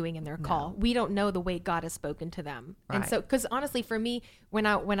person is doing in their call. We don't know the way God has spoken to them. Right. And so, because honestly, for me, when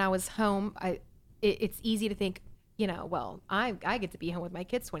I was home, it's easy to think, well, I get to be home with my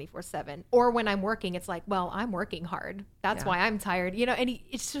kids 24/7. Or when I'm working, it's like, well, I'm working hard. That's why I'm tired. And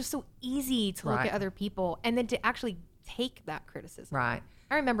it's just so easy to look at other people and then to actually take that criticism. Right.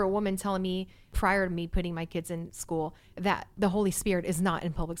 I remember a woman telling me prior to me putting my kids in school that the Holy Spirit is not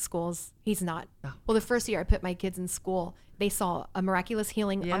in public schools. He's not. Oh. Well, the first year I put my kids in school, they saw a miraculous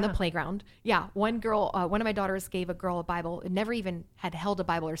healing on the playground. Yeah. One girl, one of my daughters gave a girl a Bible, never even had held a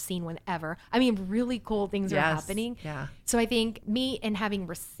Bible or seen one ever. I mean, really cool things are happening. Yeah. So I think me and having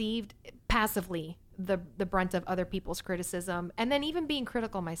received passively the brunt of other people's criticism and then even being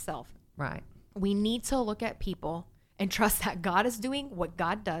critical myself. Right. We need to look at people and trust that God is doing what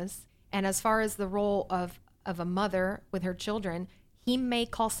God does. And as far as the role of a mother with her children, he may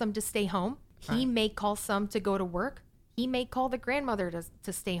call some to stay home. Right. He may call some to go to work. He may call the grandmother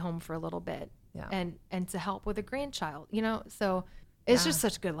to stay home for a little bit and to help with a grandchild, so it's just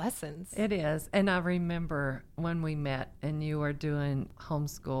such good lessons. It is. And I remember when we met and you were doing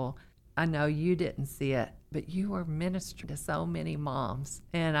homeschool, I know you didn't see it, but you were ministering to so many moms.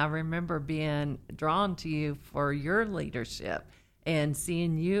 And I remember being drawn to you for your leadership and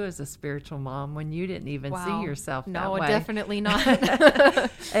seeing you as a spiritual mom when you didn't even see yourself that way. No, definitely not.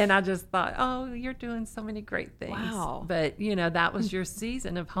 And I just thought, oh, you're doing so many great things. Wow. But, that was your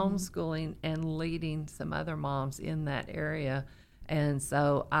season of homeschooling and leading some other moms in that area. And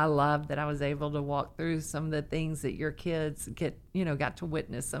so I love that I was able to walk through some of the things that your kids got to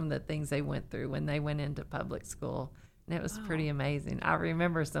witness, some of the things they went through when they went into public school. And it was pretty amazing. I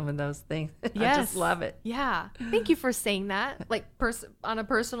remember some of those things. Yes. I just love it. Yeah. Thank you for saying that. Like on a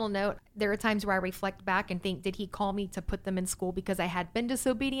personal note, there are times where I reflect back and think, did he call me to put them in school because I had been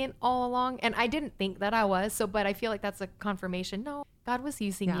disobedient all along? And I didn't think that I was. But I feel like that's a confirmation. No, God was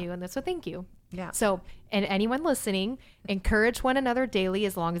using you in this. So thank you. Yeah. So, and anyone listening, encourage one another daily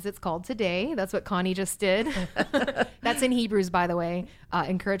as long as it's called today. That's what Connie just did. That's in Hebrews, by the way.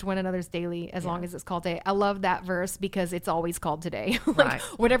 Encourage one another's daily as long as it's called today. I love that verse because it's always called today.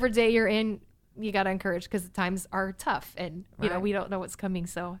 Whatever day you're in, you got to encourage because the times are tough and, we don't know what's coming.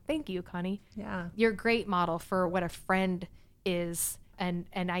 So thank you, Connie. Yeah. You're a great model for what a friend is. And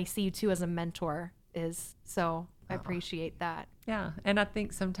I see you too as a mentor is. So I appreciate that. Yeah. And I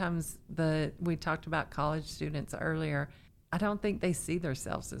think sometimes we talked about college students earlier. I don't think they see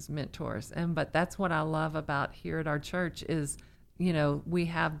themselves as mentors. But that's what I love about here at our church is, we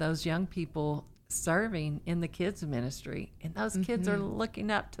have those young people serving in the kids ministry and those kids are looking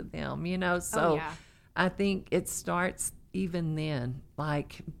up to them, so I think it starts even then,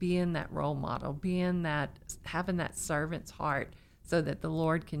 like being that role model, having that servant's heart so that the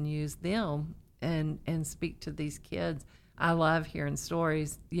Lord can use them and speak to these kids. I love hearing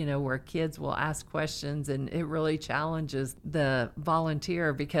stories, where kids will ask questions and it really challenges the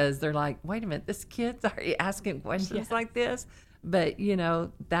volunteer because they're like, wait a minute, this kid's already asking questions like this. But,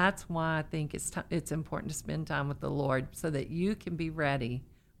 that's why I think it's important to spend time with the Lord so that you can be ready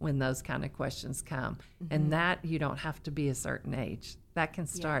when those kind of questions come. And that you don't have to be a certain age. That can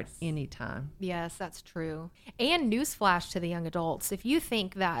start anytime. Yes, that's true. And newsflash to the young adults, if you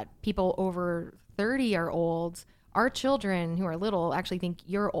think that people over 30 are old, our children who are little actually think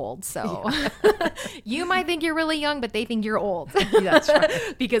you're old. So you might think you're really young, but they think you're old. That's right.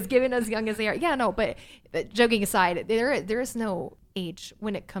 Because given as young as they are. But joking aside, there is no age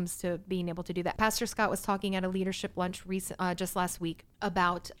when it comes to being able to do that. Pastor Scott was talking at a leadership lunch just last week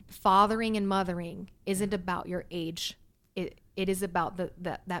about fathering and mothering isn't about your age. It is about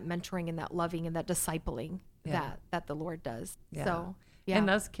that mentoring and that loving and that discipling that the Lord does. Yeah. So Yeah. And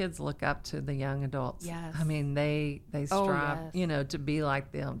those kids look up to the young adults. Yes. I mean, they strive, yes. you know, to be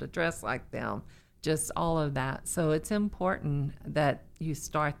like them, to dress like them, just all of that. So it's important that you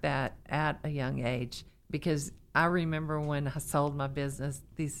start that at a young age, because I remember when I sold my business,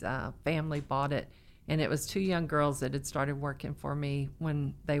 these family bought it, and it was two young girls that had started working for me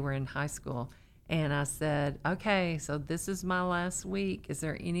when they were in high school. And I said, okay, so this is my last week. Is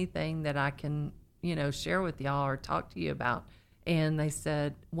there anything that I can, you know, share with y'all or talk to you about? And they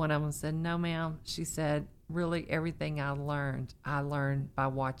said, one of them said, no, ma'am. She said, really, everything I learned by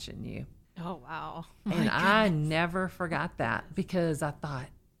watching you. Oh, wow. And I never forgot that, because I thought,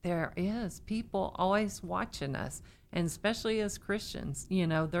 there is people always watching us. And especially as Christians, you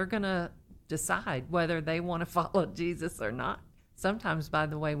know, they're going to decide whether they want to follow Jesus or not. Sometimes by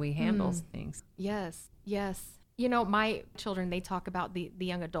the way we handle things. Yes, yes. You know, my children, they talk about the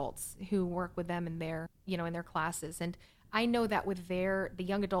young adults who work with them in their, you know, in their classes. And I know that with the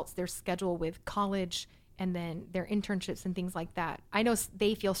young adults, their schedule with college and then their internships and things like that, I know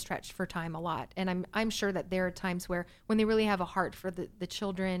they feel stretched for time a lot. And I'm sure that there are times where when they really have a heart for the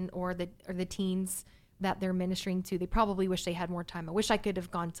children or the teens that they're ministering to, they probably wish they had more time. I wish I could have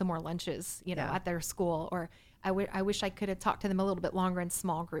gone to more lunches, you know, at their school, or I wish I could have talked to them a little bit longer in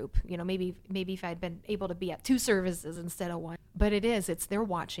small group. You know, maybe if I'd been able to be at 2 services instead of 1. But they're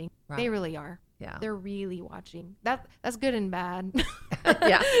watching. Right. They really are. Yeah. They're really watching. That's good and bad.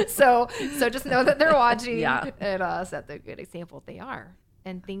 Yeah. So just know that they're watching. Yeah. And set the good example. They are.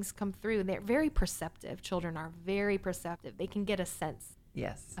 And things come through. They're very perceptive. Children are very perceptive. They can get a sense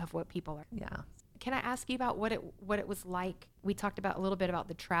of what people are. Yeah. Can I ask you about what it was like? We talked about a little bit about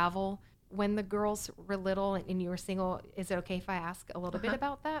the travel when the girls were little and you were single. Is it okay if I ask a little bit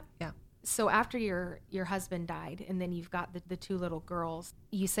about that? Yeah. So after your husband died and then you've got the 2 little girls,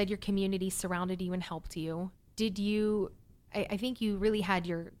 you said your community surrounded you and helped you. Did you, I think you really had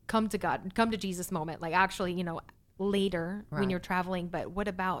your come to Jesus moment, like actually, you know, later when you're traveling, but what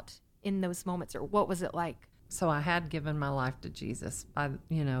about in those moments, or what was it like? So I had given my life to Jesus,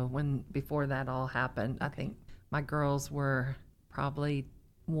 before that all happened. Okay. I think my girls were probably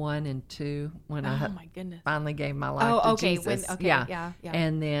 1 and 2 when I finally gave my life to Jesus. Yeah.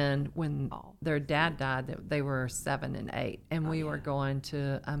 And then when their dad died, they were 7 and 8, and we were going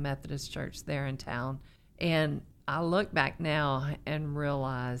to a Methodist church there in town. And I look back now and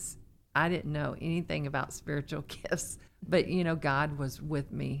realize I didn't know anything about spiritual gifts, but you know, God was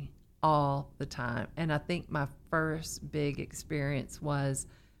with me all the time. And I think my first big experience was,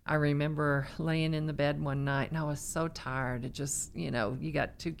 I remember laying in the bed one night and I was so tired. It just, you know, you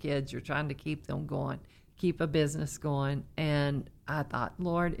got 2 kids, you're trying to keep them going, keep a business going. And I thought,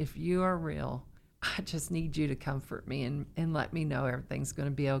 Lord, if you are real, I just need you to comfort me and let me know everything's going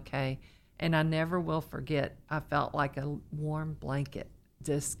to be okay. And I never will forget, I felt like a warm blanket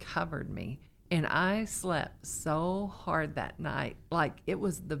just covered me. And I slept so hard that night, like it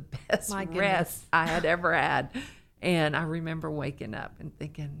was the best rest I had ever had. And I remember waking up and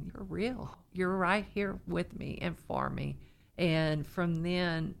thinking, you're real. You're right here with me and for me. And from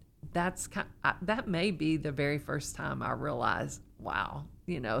then, that may be the very first time I realized, wow,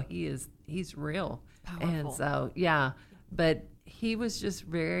 you know, he's real. Powerful. And so, yeah, but he was just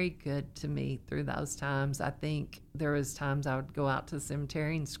very good to me through those times. I think there was times I would go out to the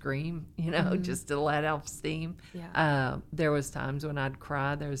cemetery and scream, you know, just to let off steam. Yeah. There was times when I'd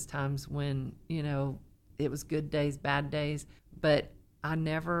cry. There was times when, you know, it was good days, bad days, but I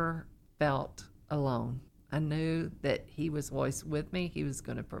never felt alone. I knew that he was always with me. He was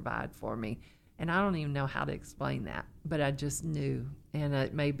going to provide for me. And I don't even know how to explain that, but I just knew. And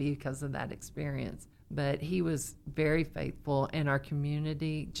it may be because of that experience. But he was very faithful, and our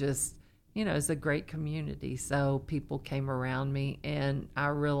community just, you know, is a great community. So people came around me, and I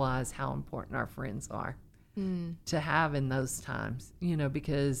realized how important our friends are to have in those times, you know,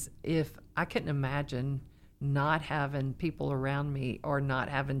 because if I couldn't imagine not having people around me or not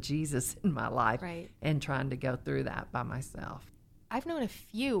having Jesus in my life and trying to go through that by myself. I've known a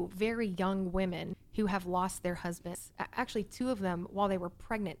few very young women who have lost their husbands, actually 2 of them while they were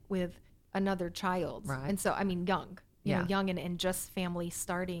pregnant with another child. Right. And so, I mean, young, you know, young and just family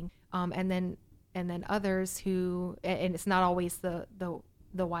starting. And then others who, and it's not always the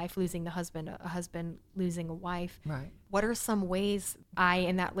wife losing the husband, a husband losing a wife. Right. What are some ways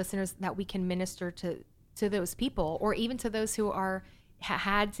and that listeners that we can minister to those people, or even to those who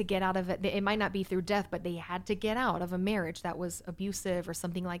had to get out of it? It might not be through death, but they had to get out of a marriage that was abusive or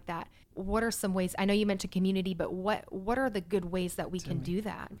something like that. What are some ways? I know you mentioned community, but what are the good ways that we can do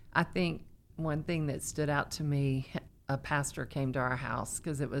that? I think one thing that stood out to me, a pastor came to our house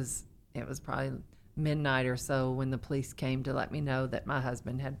because it was probably midnight or so when the police came to let me know that my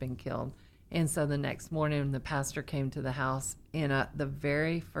husband had been killed. And so the next morning, the pastor came to the house, and the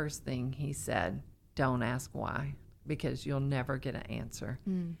very first thing he said, don't ask why, because you'll never get an answer.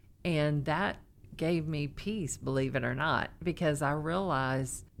 And that gave me peace, believe it or not, because I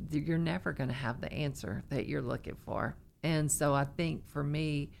realized that you're never going to have the answer that you're looking for. And so I think for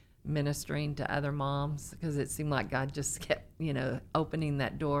me, ministering to other moms, because it seemed like God just kept, opening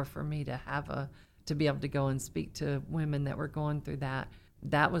that door for me to be able to go and speak to women that were going through that.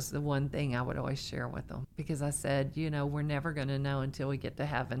 That was the one thing I would always share with them, because I said, we're never going to know until we get to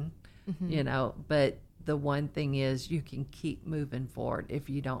heaven, but the one thing is you can keep moving forward if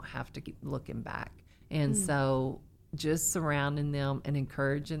you don't have to keep looking back. And so just surrounding them and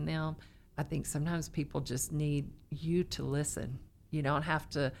encouraging them, I think sometimes people just need you to listen. You don't have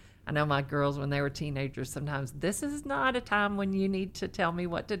to. I know my girls, when they were teenagers, sometimes this is not a time when you need to tell me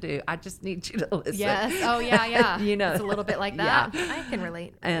what to do. I just need you to listen. Yes. Oh, yeah. It's a little bit like that. Yeah. I can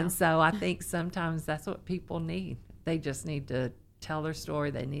relate. And so I think sometimes that's what people need. They just need to tell their story.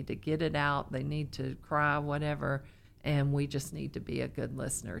 They need to get it out. They need to cry, whatever. And we just need to be a good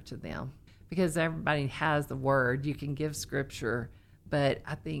listener to them, because everybody has the word. You can give scripture, but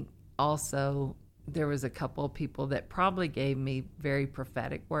I think also there was a couple of people that probably gave me very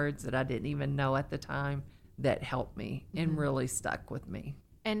prophetic words that I didn't even know at the time that helped me and really stuck with me.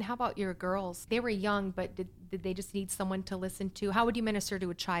 And how about your girls? They were young, but did they just need someone to listen to? How would you minister to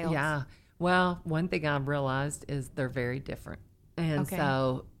a child? Yeah. Well, one thing I've realized is they're very different. And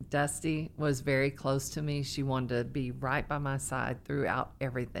so Dusty was very close to me. She wanted to be right by my side throughout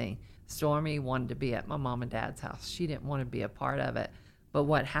everything. Stormy wanted to be at my mom and dad's house. She didn't want to be a part of it. But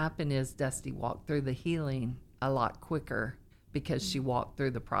what happened is Dusty walked through the healing a lot quicker because she walked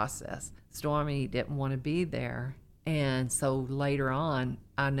through the process. Stormy didn't want to be there. And so later on,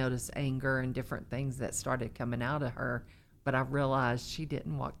 I noticed anger and different things that started coming out of her. But I realized she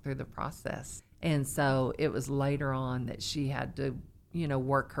didn't walk through the process. And so it was later on that she had to,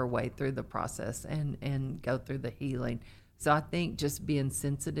 work her way through the process and go through the healing. So I think just being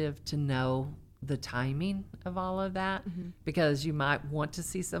sensitive to know the timing of all of that, because you might want to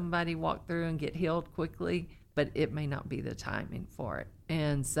see somebody walk through and get healed quickly, but it may not be the timing for it.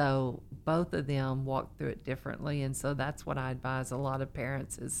 And so both of them walked through it differently. And so that's what I advise a lot of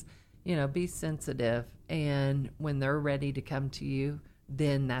parents is, be sensitive. And when they're ready to come to you,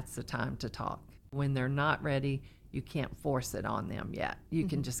 then that's the time to talk. When they're not ready, you can't force it on them yet. You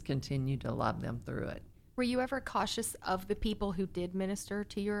can just continue to love them through it. Were you ever cautious of the people who did minister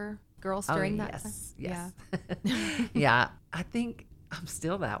to your girls during that time? Yes. Yeah. I think I'm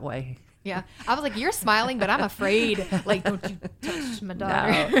still that way. Yeah. I was like, you're smiling, but I'm afraid. Like, don't you touch my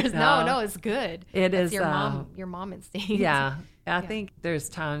daughters. No, it's good. That's your mom instinct. Yeah. I think there's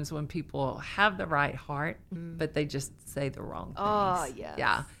times when people have the right heart, but they just say the wrong things. Oh, yes.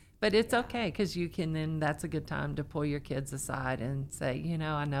 Yeah. But it's okay, because you can, then that's a good time to pull your kids aside and say,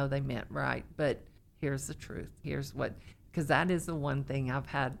 I know they meant right, but here's the truth. Here's what, because that is the one thing I've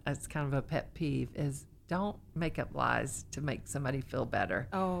had as kind of a pet peeve is don't make up lies to make somebody feel better.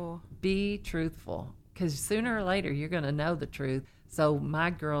 Oh. Be truthful, because sooner or later you're going to know the truth. So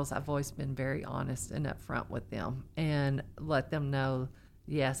my girls, I've always been very honest and upfront with them and let them know,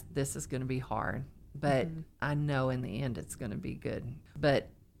 yes, this is going to be hard, but I know in the end it's going to be good. But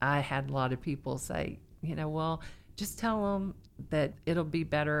I had a lot of people say, well, just tell them that it'll be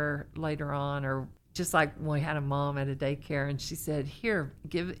better later on. Or just like when we had a mom at a daycare and she said, here's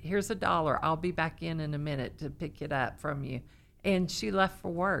 $1. I'll be back in a minute to pick it up from you. And she left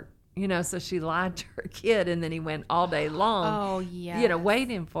for work, so she lied to her kid, and then he went all day long,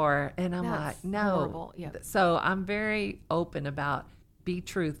 waiting for her. And I'm like, no. Horrible. Yeah. So I'm very open about be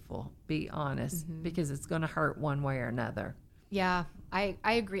truthful, be honest, because it's going to hurt one way or another. Yeah, I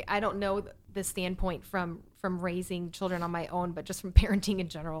agree. I don't know the standpoint from raising children on my own, but just from parenting in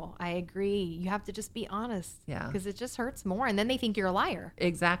general. I agree. You have to just be honest. Yeah. Because it just hurts more. And then they think you're a liar.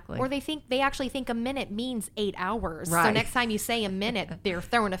 Exactly. Or they actually think a minute means 8 hours. Right. So next time you say a minute, they're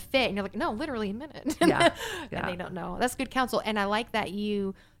throwing a fit. And you're like, no, literally a minute. Yeah. And they don't know. That's good counsel. And I like that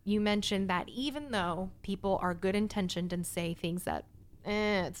you mentioned that even though people are good intentioned and say things that,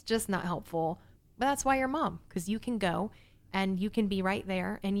 it's just not helpful. But that's why you're mom. Because you can go and you can be right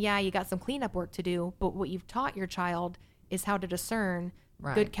there. And yeah, you got some cleanup work to do, but what you've taught your child is how to discern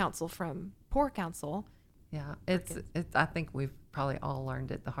good counsel from poor counsel. Yeah, it's. I think we've probably all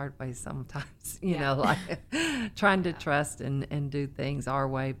learned it the hard way sometimes, like trying to trust and do things our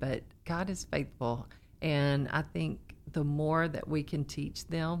way, but God is faithful. And I think the more that we can teach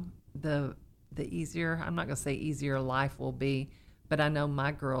them, the easier, I'm not going to say easier life will be, But I know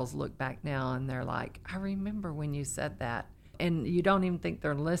my girls look back now and they're like, I remember when you said that. And you don't even think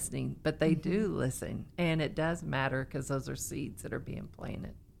they're listening, but they do listen. And it does matter because those are seeds that are being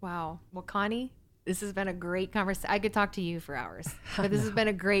planted. Wow. Well, Connie, this has been a great conversation. I could talk to you for hours, but this has been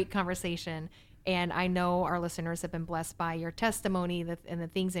a great conversation. And I know our listeners have been blessed by your testimony and the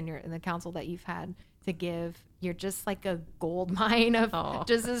things in the counsel that you've had to give. You're just like a gold mine of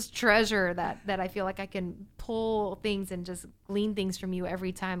just this treasure that I feel like I can pull things and just glean things from you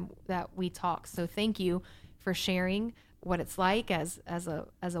every time that we talk. So thank you for sharing what it's like as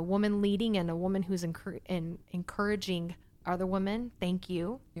a woman leading and a woman who's encouraging other women. Thank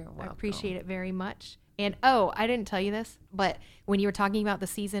you. You're welcome. I appreciate it very much. And I didn't tell you this, but when you were talking about the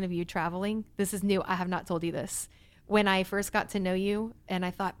season of you traveling, this is new. I have not told you this. When I first got to know you and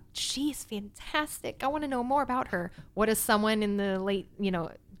I thought, she's fantastic, I want to know more about her. What does someone in the late,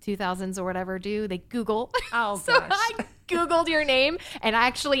 2000s or whatever do? They Google. Oh, so gosh. I Googled your name and I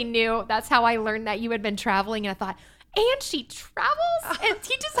actually knew. That's how I learned that you had been traveling. And I thought, and she travels and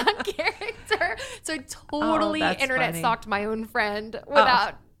teaches on character. So I totally internet stalked my own friend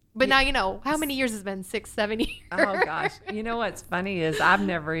without... But now you know how many years has been 6, 7 years. Oh gosh! You know what's funny is I've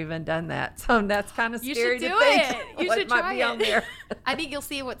never even done that, so that's kind of scary to think. You what should might try be it. on there. I think you'll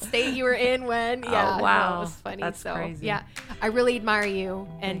see what state you were in when. Yeah, Oh, wow. no, it was funny. That's so crazy. yeah, I really admire you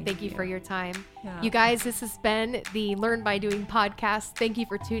and thank you you. for your time. Yeah. You guys, this has been the Learn by Doing podcast. Thank you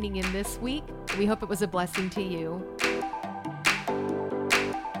for tuning in this week. We hope it was a blessing to you.